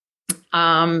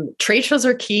 Trade shows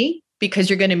are key because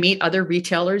you're going to meet other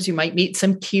retailers. You might meet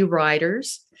some key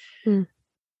riders.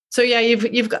 So yeah,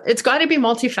 it's got to be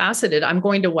multifaceted. I'm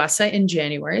going to WESA in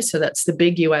January. So that's the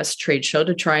big US trade show,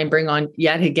 to try and bring on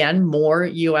yet again more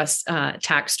US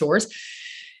tax stores.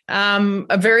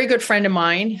 A very good friend of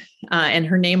mine, and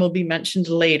her name will be mentioned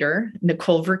later,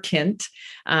 Nicole Verkint,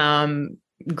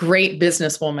 great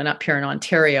businesswoman up here in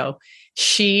Ontario.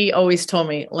 she always told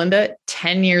me, Linda,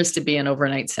 10 years to be an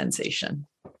overnight sensation.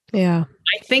 Yeah.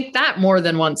 I think that more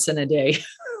than once in a day.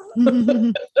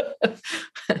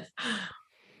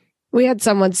 We had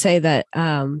someone say that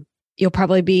you'll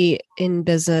probably be in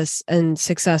business and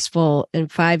successful in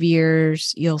 5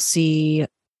 years. You'll see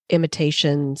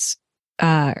imitations,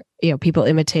 people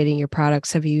imitating your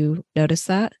products. Have you noticed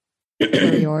that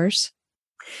for yours?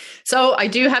 So I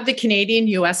do have the Canadian,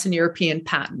 US, and European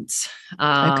patents.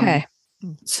 Okay.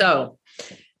 So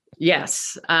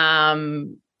yes,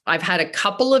 I've had a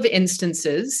couple of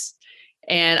instances,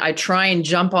 and I try and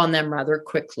jump on them rather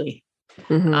quickly.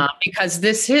 Because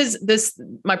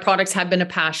my products have been a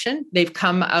passion. They've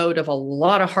come out of a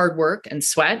lot of hard work and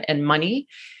sweat and money.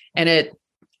 And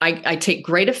I take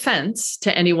great offense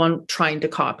to anyone trying to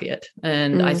copy it.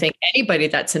 And I think anybody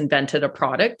that's invented a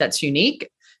product that's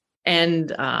unique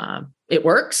and it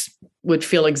works would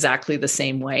feel exactly the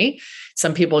same way.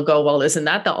 Some people go, well, isn't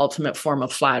that the ultimate form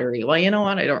of flattery? Well, you know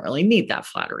what? I don't really need that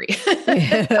flattery.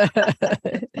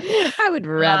 I would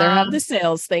rather have the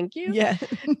sales. Thank you. Yeah.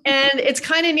 And it's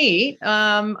kind of neat.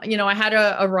 I had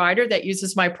a rider that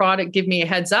uses my product give me a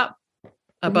heads up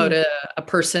about a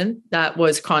person that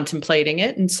was contemplating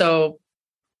it. And so,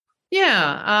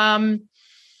 I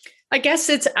guess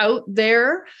it's out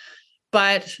there.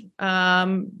 But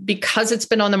because it's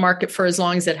been on the market for as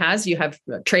long as it has, you have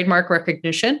trademark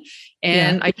recognition,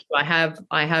 and I have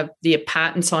the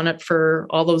patents on it for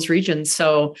all those regions.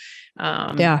 So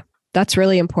that's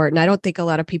really important. I don't think a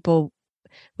lot of people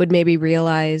would maybe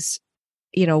realize,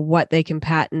 what they can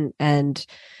patent and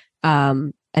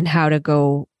how to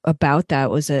go about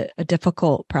that. Was a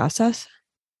difficult process?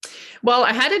 Well,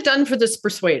 I had it done for this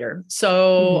persuader.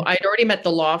 So I'd already met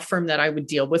the law firm that I would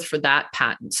deal with for that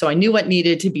patent. So I knew what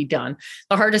needed to be done.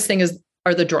 The hardest thing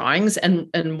are the drawings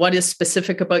and what is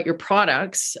specific about your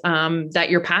products that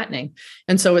you're patenting.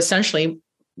 And so essentially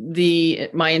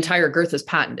my entire girth is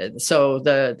patented. So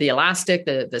the elastic,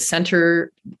 the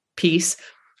center piece,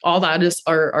 all that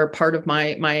are part of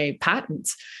my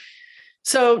patents.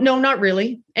 So no, not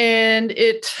really. And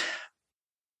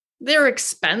they're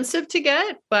expensive to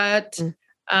get, but they're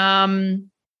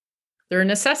a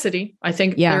necessity. I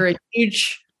think they're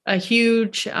a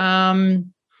huge, what's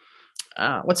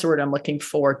the word I'm looking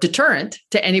for? Deterrent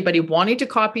to anybody wanting to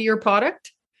copy your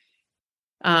product.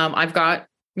 I've got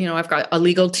a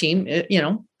legal team,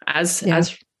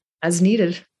 as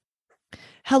needed.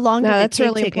 How long did it that's take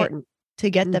really important to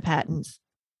get the patents?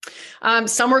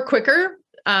 Some were quicker.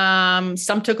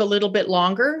 Some took a little bit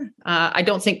longer. I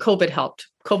don't think COVID helped.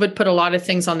 COVID put a lot of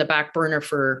things on the back burner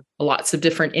for lots of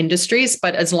different industries,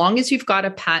 but as long as you've got a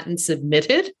patent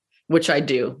submitted, which I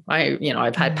do,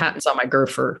 I've had patents on my girth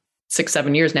for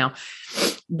 6-7 years now,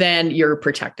 then you're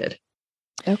protected.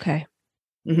 Okay.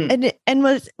 And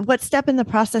what step in the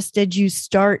process did you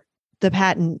start the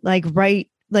patent?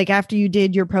 Like after you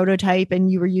did your prototype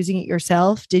and you were using it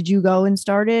yourself, did you go and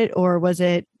start it? Or was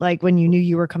it like when you knew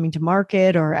you were coming to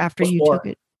market or after you took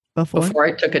it? Before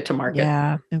I took it to market.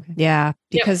 Yeah. Okay. Yeah.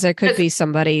 Because there could be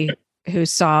somebody who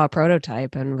saw a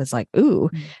prototype and was like, ooh,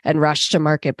 and rushed to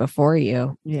market before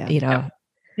you. Yeah.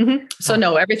 So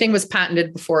no, everything was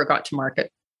patented before it got to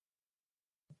market.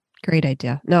 Great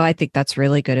idea. No, I think that's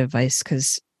really good advice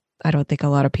because I don't think a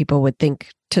lot of people would think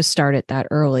to start it that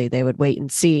early. They would wait and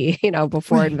see,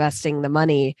 before investing the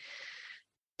money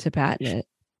to patent it.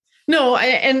 No,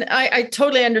 I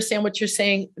totally understand what you're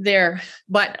saying there,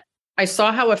 but I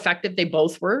saw how effective they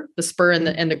both were, the spur and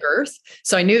the girth.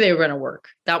 So I knew they were going to work.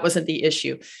 That wasn't the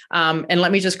issue. And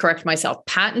let me just correct myself,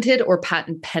 patented or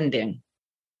patent pending,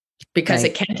 because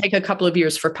it can take a couple of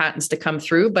years for patents to come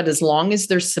through, but as long as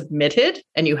they're submitted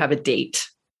and you have a date.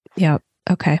 Yeah.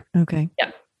 Okay.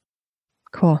 Yeah.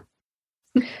 Cool.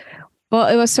 Well,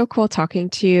 it was so cool talking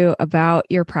to you about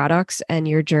your products and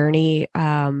your journey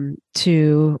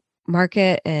to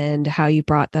market and how you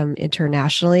brought them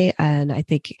internationally. And I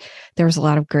think there was a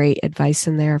lot of great advice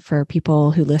in there for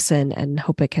people who listen and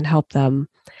hope it can help them.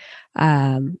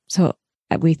 So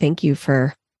we thank you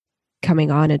for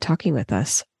coming on and talking with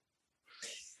us.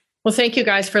 Well, thank you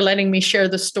guys for letting me share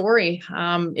the story.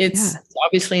 It's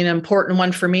obviously an important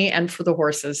one for me and for the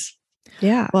horses.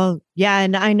 Yeah. Well, yeah.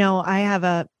 And I know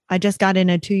I just got in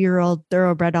a 2-year-old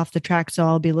thoroughbred off the track, so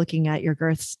I'll be looking at your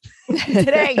girths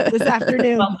this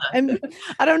afternoon. And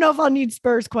I don't know if I'll need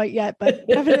spurs quite yet, but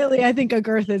definitely I think a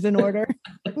girth is in order.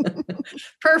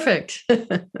 Perfect.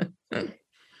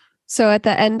 So at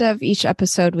the end of each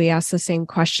episode, we ask the same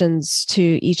questions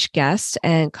to each guest,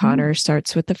 and Connor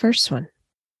starts with the first one.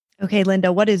 Okay,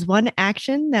 Linda, what is one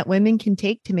action that women can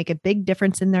take to make a big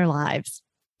difference in their lives?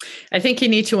 I think you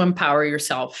need to empower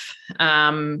yourself.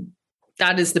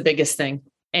 That is the biggest thing.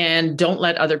 And don't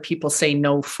let other people say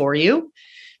no for you.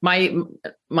 One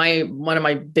of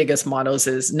my biggest mottos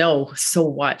is no. So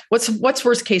what? What's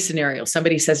worst case scenario?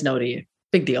 Somebody says no to you.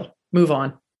 Big deal. Move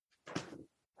on.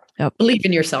 Yep. Believe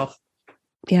in yourself.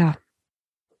 Yeah.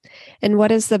 And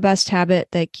what is the best habit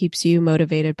that keeps you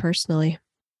motivated personally?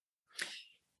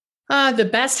 The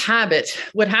best habit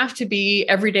would have to be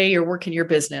every day you're working your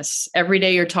business. Every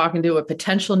day you're talking to a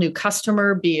potential new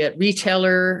customer, be it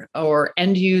retailer or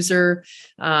end user.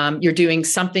 You're doing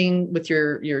something with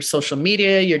your social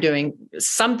media. You're doing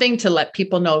something to let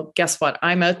people know, guess what?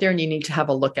 I'm out there and you need to have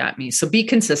a look at me. So be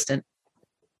consistent.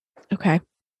 Okay.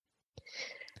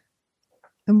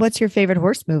 And what's your favorite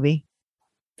horse movie?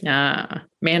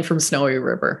 Man from Snowy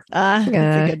River. That's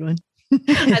a good one.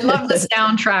 I love the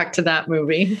soundtrack to that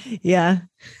movie. Yeah.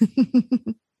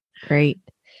 Great.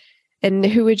 And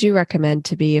who would you recommend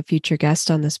to be a future guest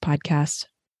on this podcast?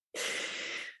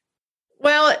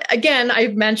 Well, again,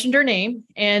 I've mentioned her name,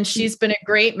 and she's been a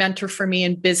great mentor for me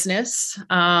in business.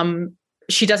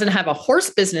 She doesn't have a horse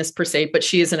business per se, but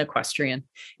she is an equestrian,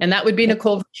 and that would be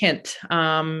Nicole Kint.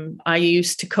 I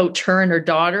used to coach her and her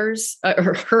daughters,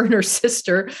 her and her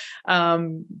sister,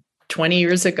 20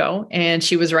 years ago, and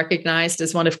she was recognized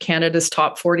as one of Canada's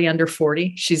top 40 under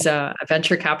 40. She's a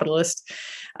venture capitalist.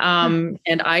 And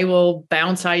I will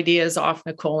bounce ideas off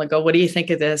Nicole and go, what do you think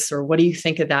of this? Or what do you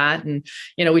think of that? And,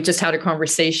 we just had a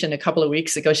conversation a couple of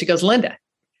weeks ago. She goes, Linda,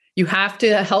 you have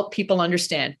to help people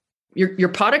understand your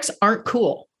products aren't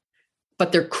cool,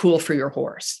 but they're cool for your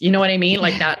horse. You know what I mean?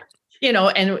 Like that.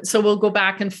 And so we'll go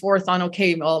back and forth on,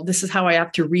 okay, well, this is how I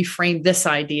have to reframe this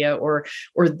idea or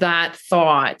that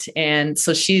thought. And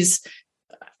so she's,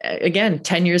 again,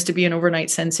 10 years to be an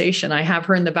overnight sensation. I have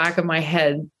her in the back of my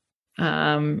head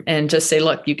and just say,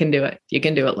 look, you can do it. You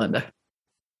can do it, Linda.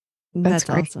 That's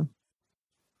awesome.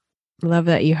 Love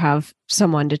that you have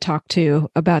someone to talk to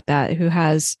about that who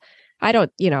has,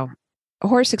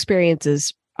 horse experience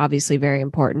is obviously very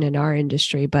important in our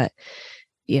industry, but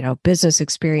business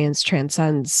experience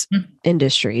transcends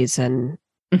industries, and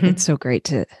it's so great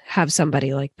to have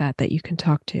somebody like that you can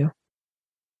talk to.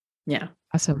 Yeah.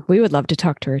 Awesome. We would love to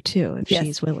talk to her too, if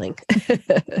she's willing.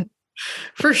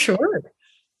 For sure.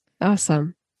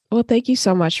 Awesome. Well, thank you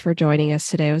so much for joining us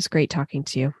today. It was great talking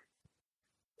to you.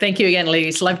 Thank you again,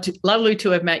 ladies. Lovely to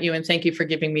have met you, and thank you for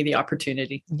giving me the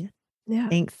opportunity. Yeah.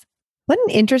 Thanks. What an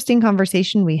interesting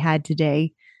conversation we had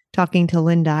today talking to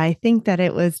Linda. I think that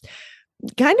it was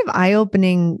kind of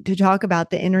eye-opening to talk about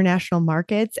the international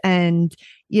markets, and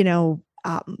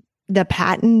the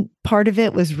patent part of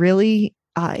it was really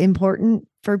important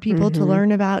for people to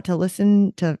learn about, to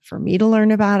listen to, for me to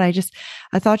learn about. I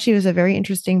thought she was a very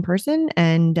interesting person,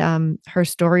 and her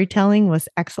storytelling was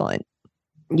excellent.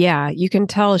 Yeah, you can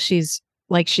tell she's,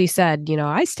 like she said,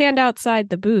 I stand outside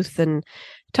the booth and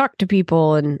talk to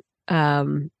people, and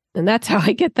that's how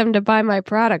I get them to buy my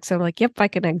products. I'm like, yep, I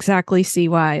can exactly see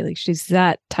why. Like, she's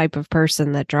that type of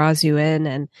person that draws you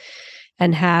in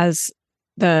and has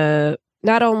not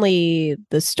only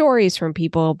the stories from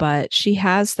people, but she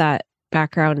has that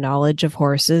background knowledge of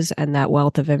horses and that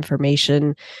wealth of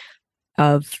information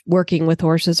of working with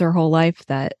horses her whole life,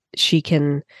 that she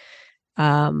can,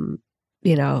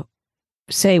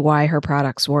 say why her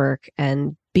products work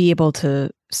and be able to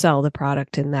sell the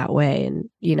product in that way. And,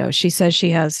 she says she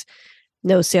has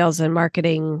no sales and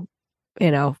marketing,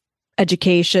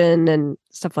 education and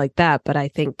stuff like that. But I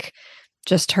think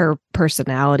just her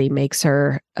personality makes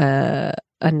her a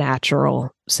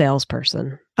natural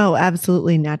salesperson. Oh,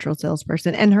 absolutely. Natural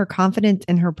salesperson, and her confidence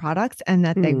in her products and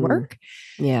that they work.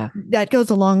 Yeah. That goes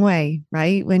a long way,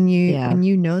 right? When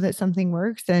you know that something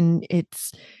works, and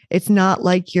it's not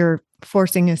like you're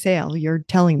forcing a sale, you're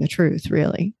telling the truth,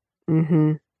 really.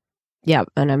 Mm-hmm. Yeah.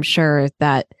 And I'm sure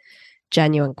that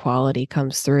genuine quality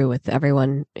comes through with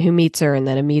everyone who meets her. And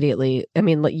then immediately,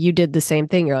 you did the same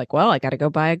thing. You're like, well, I got to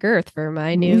go buy a girth for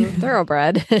my new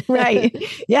thoroughbred. Right.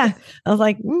 Yeah. I was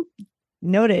like,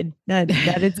 noted that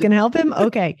it's going to help him.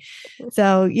 Okay.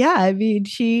 So yeah,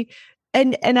 she,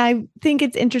 and I think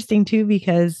it's interesting too,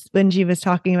 because when she was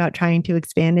talking about trying to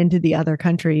expand into the other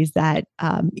countries, that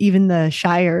even the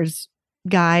Shires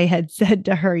guy had said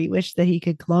to her he wished that he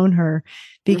could clone her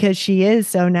because she is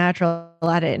so natural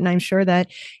at it. And I'm sure that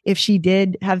if she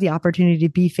did have the opportunity to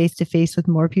be face to face with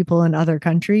more people in other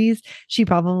countries, she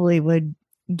probably would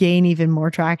gain even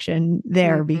more traction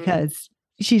there, because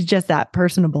she's just that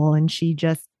personable, and she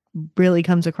just really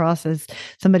comes across as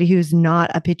somebody who's not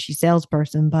a pitchy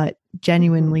salesperson, but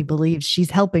genuinely believes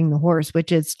she's helping the horse,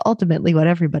 which is ultimately what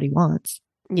everybody wants.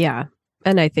 Yeah.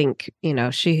 And I think,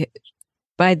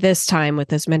 by this time,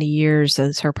 with as many years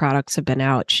as her products have been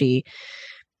out, she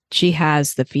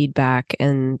has the feedback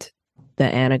and the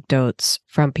anecdotes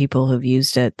from people who've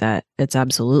used it that it's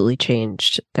absolutely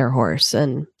changed their horse.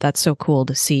 And that's so cool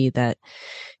to see that,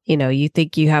 you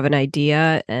think you have an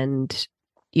idea and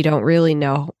you don't really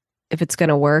know if it's going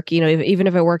to work. Even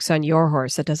if it works on your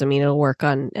horse, that doesn't mean it'll work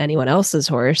on anyone else's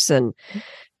horse. And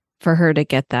for her to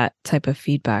get that type of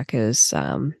feedback is,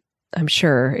 I'm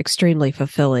sure, extremely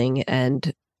fulfilling.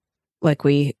 And like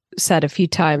we said a few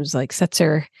times, like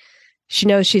she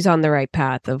knows she's on the right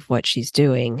path of what she's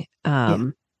doing.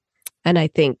 And I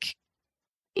think,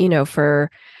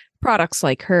 for products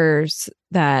like hers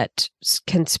that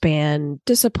can span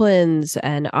disciplines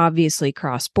and obviously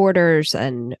cross borders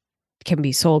and can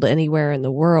be sold anywhere in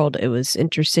the world, it was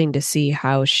interesting to see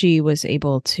how she was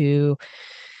able to,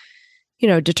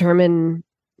 determine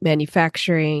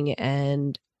manufacturing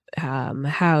and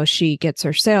how she gets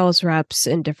her sales reps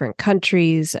in different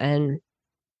countries. And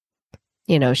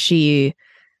she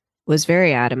was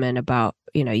very adamant about,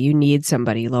 you need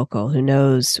somebody local who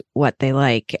knows what they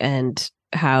like and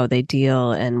how they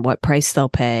deal and what price they'll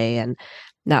pay. And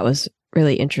that was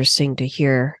really interesting to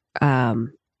hear,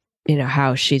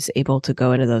 how she's able to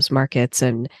go into those markets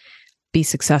and be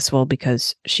successful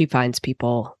because she finds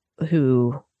people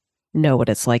who know what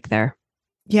it's like there.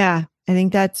 Yeah, I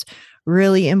think that's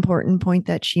really important point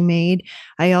that she made.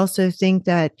 I also think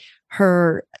that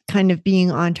her kind of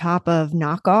being on top of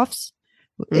knockoffs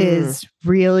is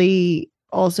really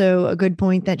also a good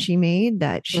point that she made,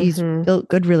 that she's built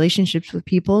good relationships with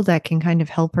people that can kind of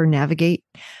help her navigate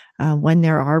when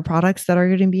there are products that are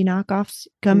going to be knockoffs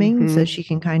coming. So she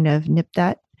can kind of nip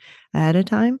that at a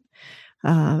time.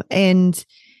 And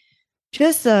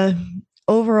just the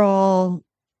overall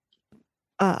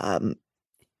how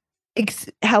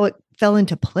it fell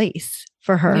into place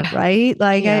for her, right?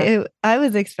 Like I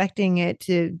was expecting it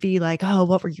to be like, oh,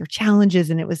 what were your challenges?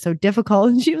 And it was so difficult.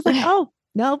 And she was like, oh,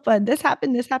 no, but this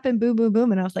happened, boom, boom,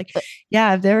 boom. And I was like,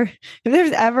 yeah, if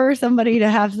there's ever somebody to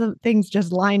have some things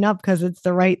just line up because it's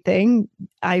the right thing,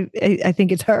 I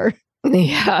think it's her.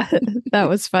 Yeah, that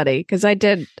was funny because I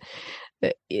did.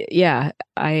 Yeah,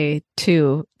 I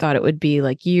too thought it would be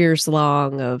like years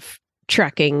long of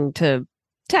trekking to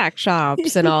tack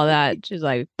shops and all that. She's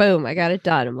like, boom, I got it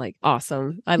done. I'm like,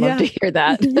 awesome. I love to hear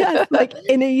that. Yes, like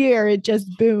in a year, it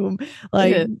just boom.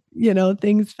 Like,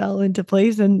 things fell into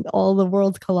place and all the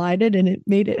worlds collided and it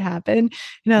made it happen.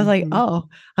 And I was like, oh,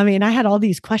 I mean, I had all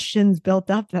these questions built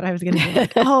up that I was going to be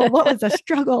like, oh, what was the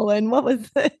struggle? And what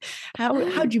was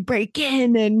how'd you break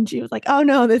in? And she was like, oh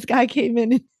no, this guy came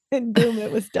in and boom,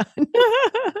 it was done.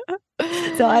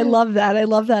 So I love that. I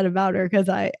love that about her because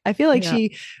I feel like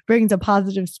she brings a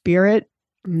positive spirit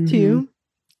too.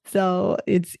 So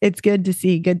it's good to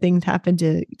see good things happen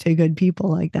to good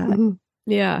people like that.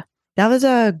 Yeah. That was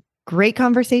a great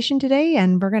conversation today,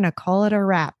 and we're going to call it a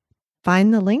wrap.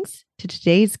 Find the links to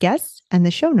today's guests and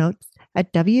the show notes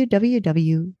at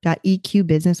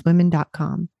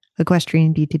www.eqbusinesswomen.com.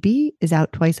 Equestrian B2B is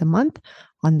out twice a month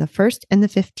on the 1st and the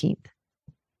 15th.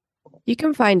 You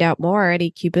can find out more at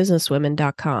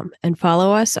eqbusinesswomen.com and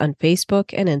follow us on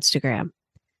Facebook and Instagram.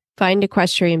 Find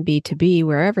Equestrian B2B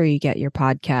wherever you get your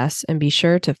podcasts and be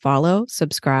sure to follow,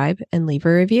 subscribe, and leave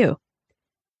a review.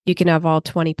 You can have all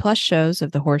 20 plus shows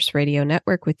of the Horse Radio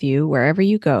Network with you wherever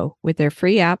you go with their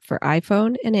free app for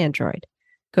iPhone and Android.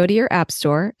 Go to your app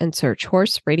store and search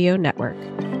Horse Radio Network.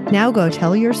 Now go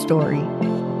tell your story.